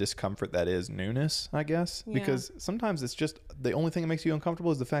past the discomfort that is newness, I guess. Yeah. Because sometimes it's just the only thing that makes you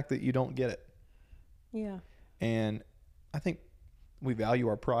uncomfortable is the fact that you don't get it. Yeah. And I think we value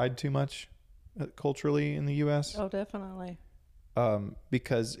our pride too much culturally in the U.S. Oh, definitely.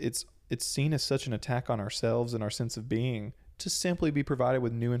 Because it's seen as such an attack on ourselves and our sense of being to simply be provided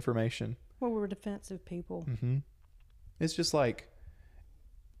with new information. Well, we're defensive people. Mm-hmm. It's just like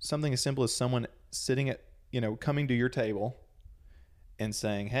something as simple as someone sitting coming to your table and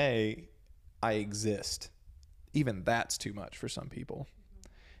saying, hey, I exist. Even that's too much for some people.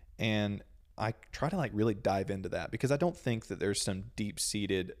 Mm-hmm. And I try to like really dive into that because I don't think that there's some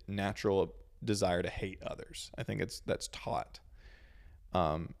deep-seated natural desire to hate others. I think that's taught.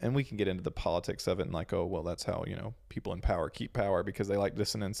 And we can get into the politics of it and like, oh, well, that's how, people in power keep power because they like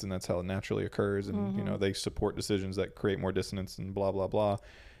dissonance and that's how it naturally occurs. And, they support decisions that create more dissonance and blah, blah, blah.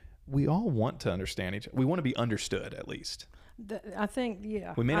 We all want to understand each other. We want to be understood at least. I think,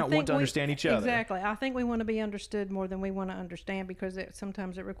 yeah. We may not want to understand each other. Exactly. I think we want to be understood more than we want to understand because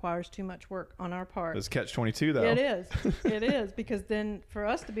sometimes it requires too much work on our part. It's catch-22 though. It is. It is because then for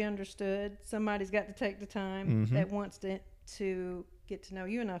us to be understood, somebody's got to take the time that wants to to get to know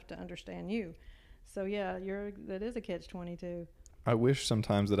you enough to understand you. So yeah, that is a catch-22. I wish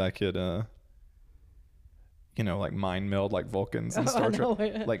sometimes that I could, like mind meld like Vulcans and Star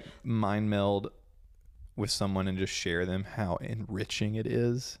Trek, like mind meld with someone and just share them how enriching it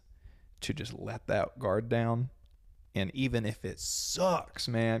is to just let that guard down. And even if it sucks,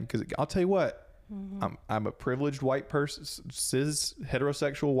 man, because I'll tell you what, I'm a privileged white person, cis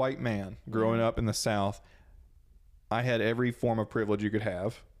heterosexual white man growing up in the South. I had every form of privilege you could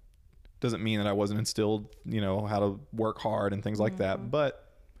have. Doesn't mean that I wasn't instilled, how to work hard and things like that.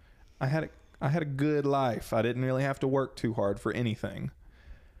 But I had a good life. I didn't really have to work too hard for anything.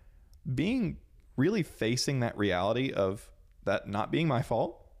 Being really facing that reality of that not being my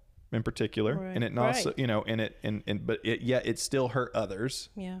fault in particular, right. And it not, right. But it still hurt others.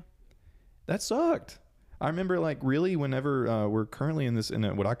 Yeah. That sucked. I remember really whenever we're currently in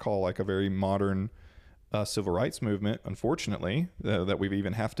what I call like a very modern civil rights movement, unfortunately, that we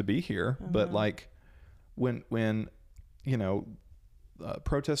even have to be here. But when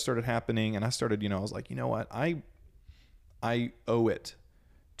protests started happening and I started, I was like, you know what? I owe it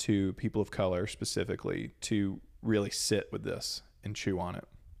to people of color specifically to really sit with this and chew on it.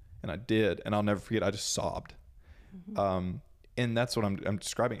 And I did. And I'll never forget, I just sobbed. And that's what I'm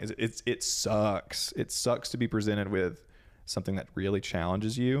describing. It sucks. It sucks to be presented with something that really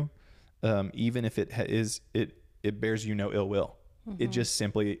challenges you. Even if it bears you no ill will. It just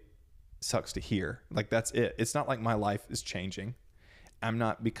simply sucks to hear. Like, that's it. It's not like my life is changing. I'm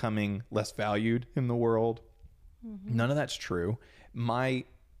not becoming less valued in the world. None of that's true. My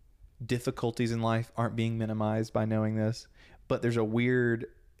difficulties in life aren't being minimized by knowing this, but there's a weird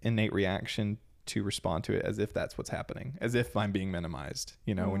innate reaction to respond to it as if that's what's happening, as if I'm being minimized,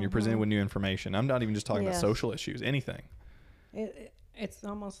 when you're presented with new information. I'm not even just talking about social issues, anything. It's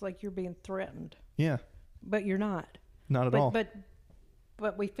almost like you're being threatened. Yeah. But you're not. Not at all.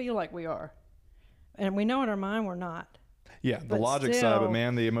 But we feel like we are. And we know in our mind we're not. Yeah, the logic side, but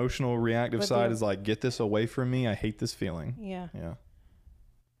man, the emotional reactive side is like, get this away from me. I hate this feeling. Yeah. Yeah.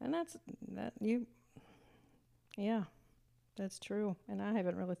 And that's true. And I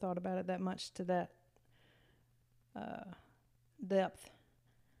haven't really thought about it that much to that depth.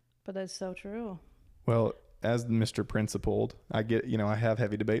 But that's so true. Well, as Mr. Principled, I get, I have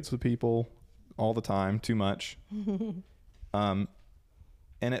heavy debates with people all the time, too much. And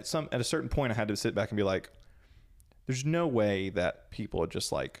at a certain point I had to sit back and be like, there's no way that people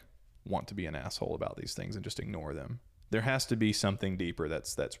just want to be an asshole about these things and just ignore them. There has to be something deeper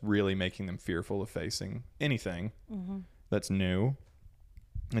that's really making them fearful of facing anything that's new,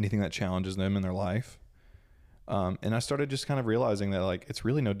 anything that challenges them in their life. And I started just kind of realizing that it's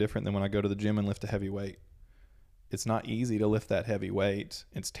really no different than when I go to the gym and lift a heavy weight. It's not easy to lift that heavy weight.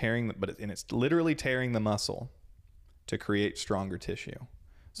 It's it's literally tearing the muscle to create stronger tissue.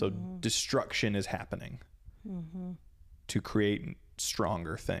 So destruction is happening to create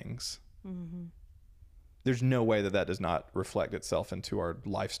stronger things. There's no way that does not reflect itself into our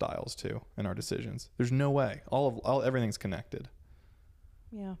lifestyles too and our decisions. There's no way. Everything's connected.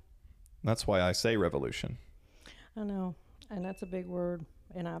 Yeah. That's why I say revolution. I know, and that's a big word.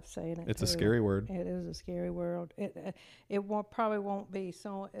 And I've said it. It's a scary word. It is a scary word. It probably won't be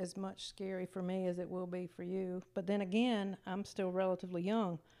so as much scary for me as it will be for you. But then again, I'm still relatively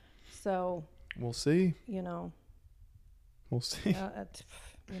young, so we'll see. We'll see.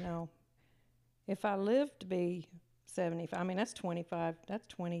 If I live to be 75, I mean that's 25. That's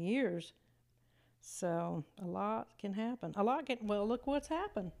 20 years. So a lot can happen. Well, look what's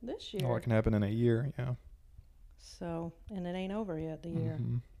happened this year. A lot can happen in a year. Yeah. So, and it ain't over yet, the year.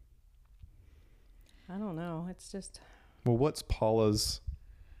 I don't know. It's just. Well, what's Paula's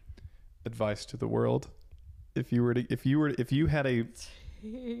advice to the world? If you had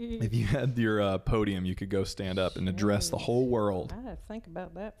your podium, you could go stand up and address the whole world. I had to think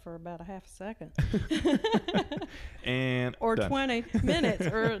about that for about a half a second. Or done. 20 minutes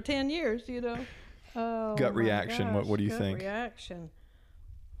or 10 years, Oh, gut reaction. Gosh, what do you think? Gut reaction.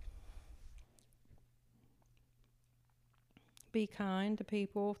 Be kind to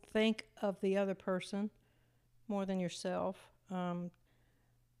people. Think of the other person more than yourself. And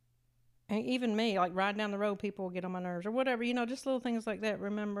even me, riding down the road, people will get on my nerves or whatever, just little things like that.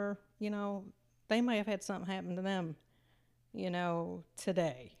 Remember, they may have had something happen to them,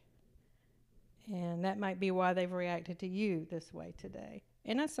 today. And that might be why they've reacted to you this way today.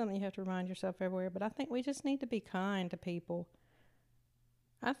 And that's something you have to remind yourself everywhere. But I think we just need to be kind to people.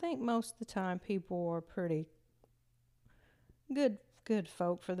 I think most of the time people are pretty good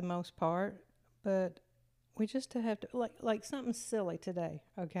folk for the most part, but we just have to like something silly today.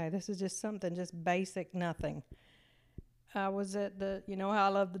 Okay, this is just something just basic, nothing. I was at you know how I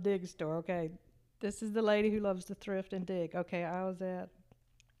love the dig store. Okay, this is the lady who loves to thrift and dig. Okay,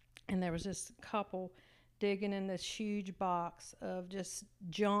 and there was this couple digging in this huge box of just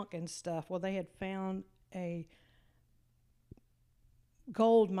junk and stuff. Well, they had found a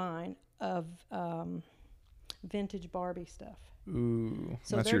gold mine of vintage Barbie stuff. Ooh,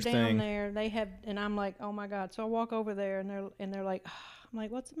 So that's they're your down thing. there. They have, and I'm like, oh my god. So I walk over there, and they're like, I'm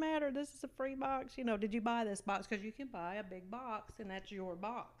like, what's the matter? This is a free box. You know, did you buy this box? Because you can buy a big box, and that's your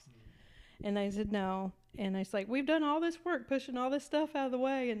box. And they said no. And it's like, we've done all this work pushing all this stuff out of the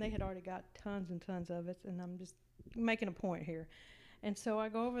way, and they had already got tons and tons of it. And I'm just making a point here. And so I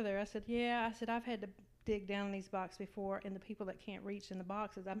go over there. I said, yeah. I said, I've had to dig down in these boxes before, and the people that can't reach in the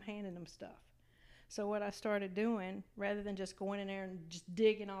boxes, I'm handing them stuff. So what I started doing, rather than just going in there and just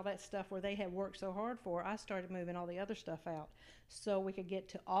digging all that stuff where they had worked so hard for, I started moving all the other stuff out so we could get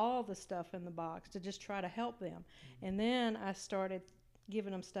to all the stuff in the box to just try to help them. And then I started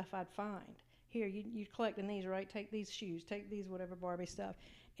giving them stuff I'd find. Here, you're collecting these, right? Take these shoes, take these whatever Barbie stuff.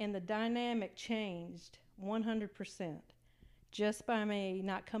 And the dynamic changed 100% just by me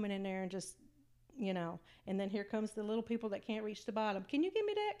not coming in there and just, you know, and then here comes the little people that can't reach the bottom. Can you give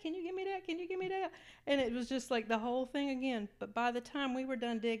me that? Can you give me that? Can you give me that? And it was just like the whole thing again. But by the time we were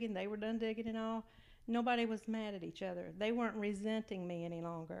done digging, they were done digging and all, nobody was mad at each other. They weren't resenting me any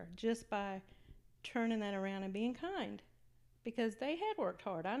longer just by turning that around and being kind, because they had worked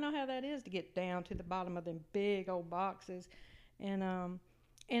hard. I know how that is to get down to the bottom of them big old boxes. And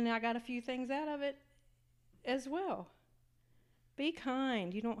I got a few things out of it as well. Be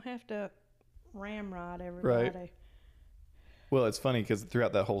kind. You don't have to ramrod everybody. Right. Well, it's funny because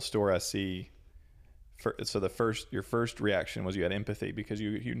throughout that whole story, I see. Your first reaction was you had empathy because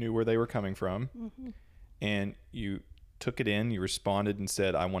you knew where they were coming from, Mm-hmm. and you took it in. You responded and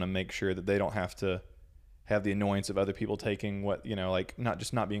said, "I want to make sure that they don't have to have the annoyance of other people taking what, you know, like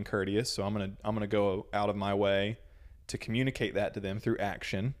not being courteous. So I'm gonna go out of my way to communicate that to them through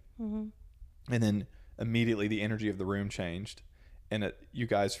action." Mm-hmm. And then immediately the energy of the room changed, and you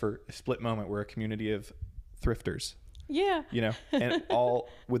guys for a split moment were a community of thrifters. Yeah. You know, and all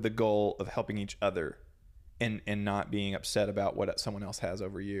with the goal of helping each other, and not being upset about what someone else has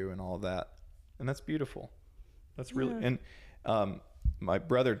over you and all of that. And that's beautiful. That's really, Yeah. and my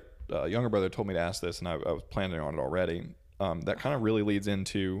brother, younger brother, told me to ask this, and I was planning on it already. That kind of really leads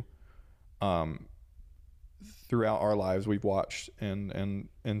into, throughout our lives, we've watched and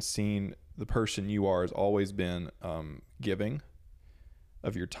seen the person you are has always been giving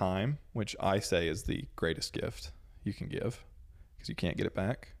of your time, which I say is the greatest gift you can give because you can't get it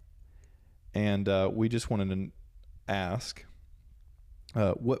back. And we just wanted to ask,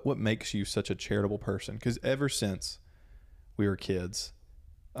 what makes you such a charitable person? Because ever since we were kids,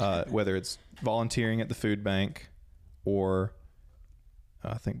 whether it's volunteering at the food bank or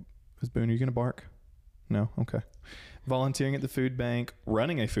I think, is Boone, are you going to bark? No? Okay. Volunteering at the food bank,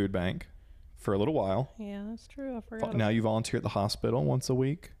 running a food bank for a little while. Yeah, that's true. I forgot. Now you volunteer at the hospital once a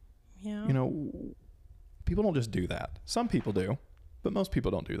week. Yeah. You know, people don't just do that. Some people do, but most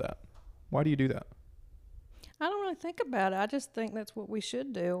people don't do that. Why do you do that? I don't really think about it. I just think that's what we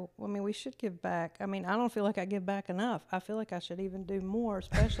should do. I mean, we should give back. I mean, I don't feel like I give back enough. I feel like I should even do more,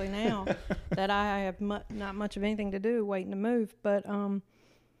 especially now that I have not much of anything to do, waiting to move. But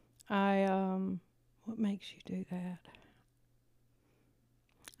what makes you do that?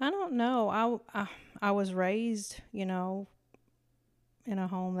 I don't know. I was raised, you know, in a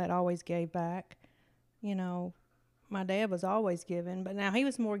home that always gave back. You know, my dad was always giving, but now he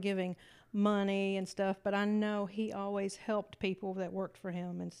was more giving money and stuff, but I know he always helped people that worked for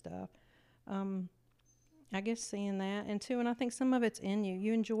him and stuff. I guess seeing that, and I think some of it's in you.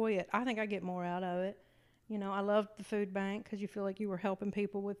 You enjoy it. I think I get more out of it. You know, I loved the food bank because you feel like you were helping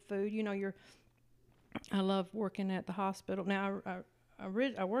people with food. You know, I love working at the hospital. Now,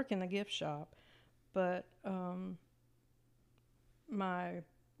 I work in the gift shop, but my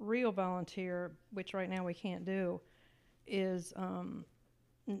real volunteer, which right now we can't do, is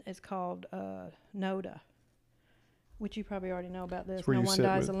it's called NODA, which you probably already know about this. No One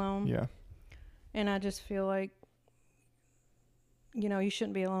Dies Alone. Yeah. And I just feel like, you know, you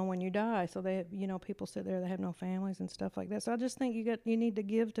shouldn't be alone when you die. So people sit there that have no families and stuff like that. So I just think you need to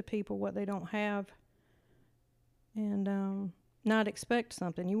give to people what they don't have, and not expect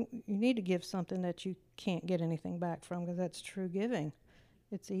something. You need to give something that you can't get anything back from, because that's true giving.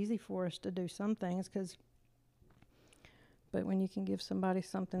 It's easy for us to do some things but when you can give somebody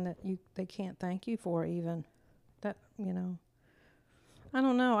something that they can't thank you for, even, that, you know, I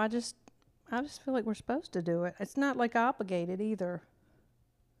don't know. I just feel like we're supposed to do it. It's not like obligated either.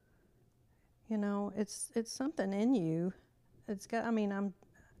 You know, it's something in you. It's got. I mean,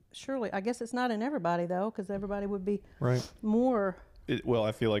 I guess it's not in everybody though, because everybody would be right. more. Well,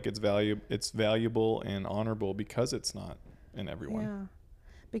 I feel like it's valuable and honorable because it's not in everyone. Yeah,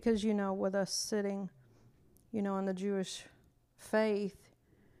 because with us sitting, in the Jewish faith,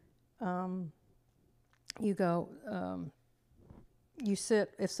 you go, you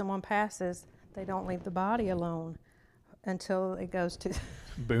sit. If someone passes, they don't leave the body alone until it goes to.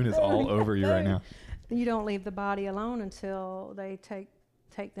 Boone is all over you right now. You don't leave the body alone until they take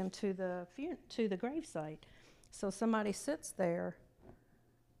them to the gravesite. So somebody sits there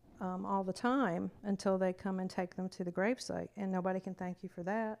all the time until they come and take them to the gravesite, and nobody can thank you for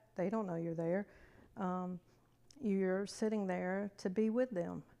that. They don't know you're there. You're sitting there to be with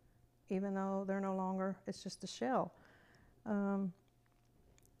them, even though they're no longer. It's just a shell. I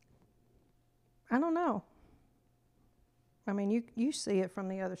don't know. I mean, you see it from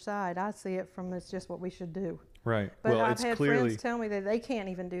the other side. I see it from it's just what we should do. Right. But well, I've it's had clearly friends tell me that they can't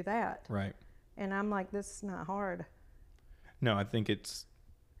even do that. Right. And I'm like, this is not hard. No, I think it's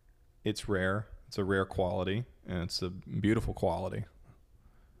rare. It's a rare quality, and it's a beautiful quality.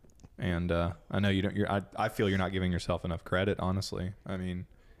 And I know you don't. I feel you're not giving yourself enough credit. Honestly, I mean,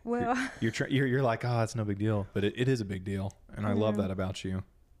 well, you're like, oh, it's no big deal, but it is a big deal, and I love that about you.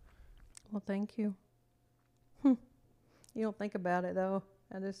 Well, thank you. You don't think about it though.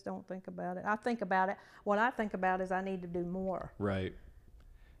 I just don't think about it. I think about it. What I think about is I need to do more. Right.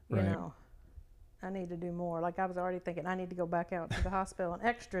 You know, I need to do more. Like I was already thinking, I need to go back out to the hospital an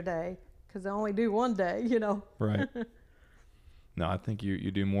extra day because I only do one day. Right. No, I think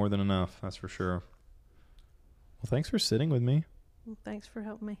you do more than enough. That's for sure. Well, thanks for sitting with me. Well, thanks for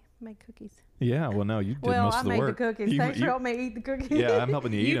helping me make cookies. Yeah, well, no, you did most of the work. Well, I made the cookies. Thanks for helping me eat the cookies. Yeah, I'm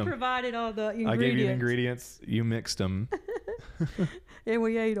helping you eat them. You provided all the ingredients. I gave you the ingredients. You mixed them. And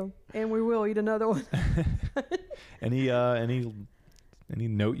we ate them. And we will eat another one. Any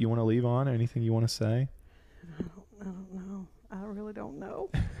note you want to leave on? Anything you want to say? I don't know. I really don't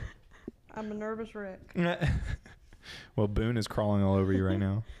know. I'm a nervous wreck. Well, Boone is crawling all over you right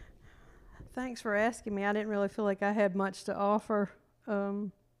now. Thanks for asking me. I didn't really feel like I had much to offer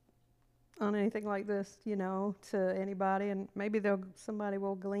on anything like this, to anybody, and maybe somebody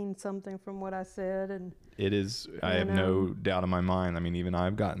will glean something from what I said. And it is. I have no doubt in my mind. I mean, even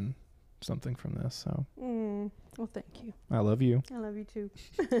I've gotten something from this. So. Well, thank you. I love you. I love you too.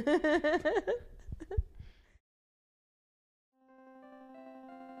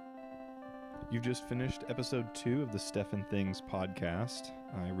 You've just finished episode 2 of the Steph and Things podcast.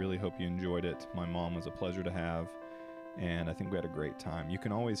 I really hope you enjoyed it. My mom was a pleasure to have, and I think we had a great time. You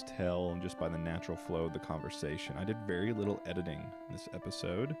can always tell just by the natural flow of the conversation. I did very little editing this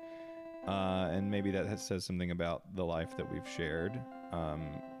episode, and maybe that says something about the life that we've shared,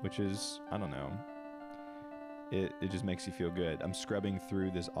 which is, I don't know, it just makes you feel good. I'm scrubbing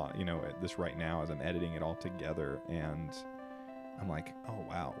through this, this right now as I'm editing it all together, and I'm like, oh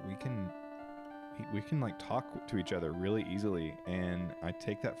wow, we can like talk to each other really easily, and I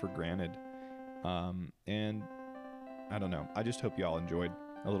take that for granted. And I don't know. I just hope y'all enjoyed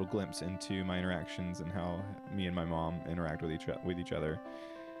a little glimpse into my interactions and how me and my mom interact with each other.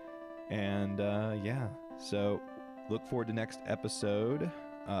 And yeah, so look forward to next episode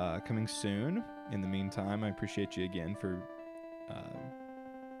coming soon. In the meantime, I appreciate you again for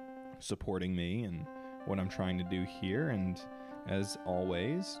supporting me and what I'm trying to do here. And as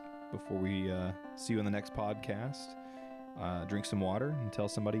always, before we see you in the next podcast, drink some water and tell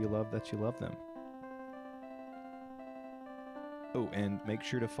somebody you love that you love them. Oh, and make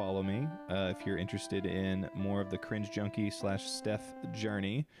sure to follow me if you're interested in more of the Cringe Junkie / Steph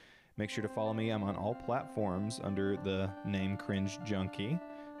journey. Make sure to follow me. I'm on all platforms under the name Cringe Junkie.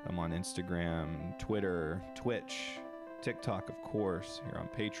 I'm on Instagram, Twitter, Twitch, TikTok, of course, here on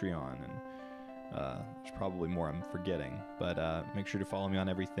Patreon, and there's probably more I'm forgetting, but make sure to follow me on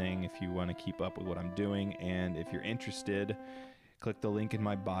everything if you want to keep up with what I'm doing. And if you're interested, click the link in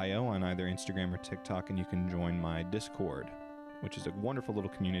my bio on either Instagram or TikTok, and you can join my Discord, which is a wonderful little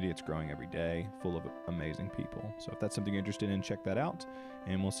community. It's growing every day, full of amazing people. So if that's something you're interested in, check that out,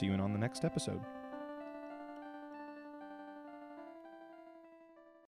 and we'll see you on the next episode.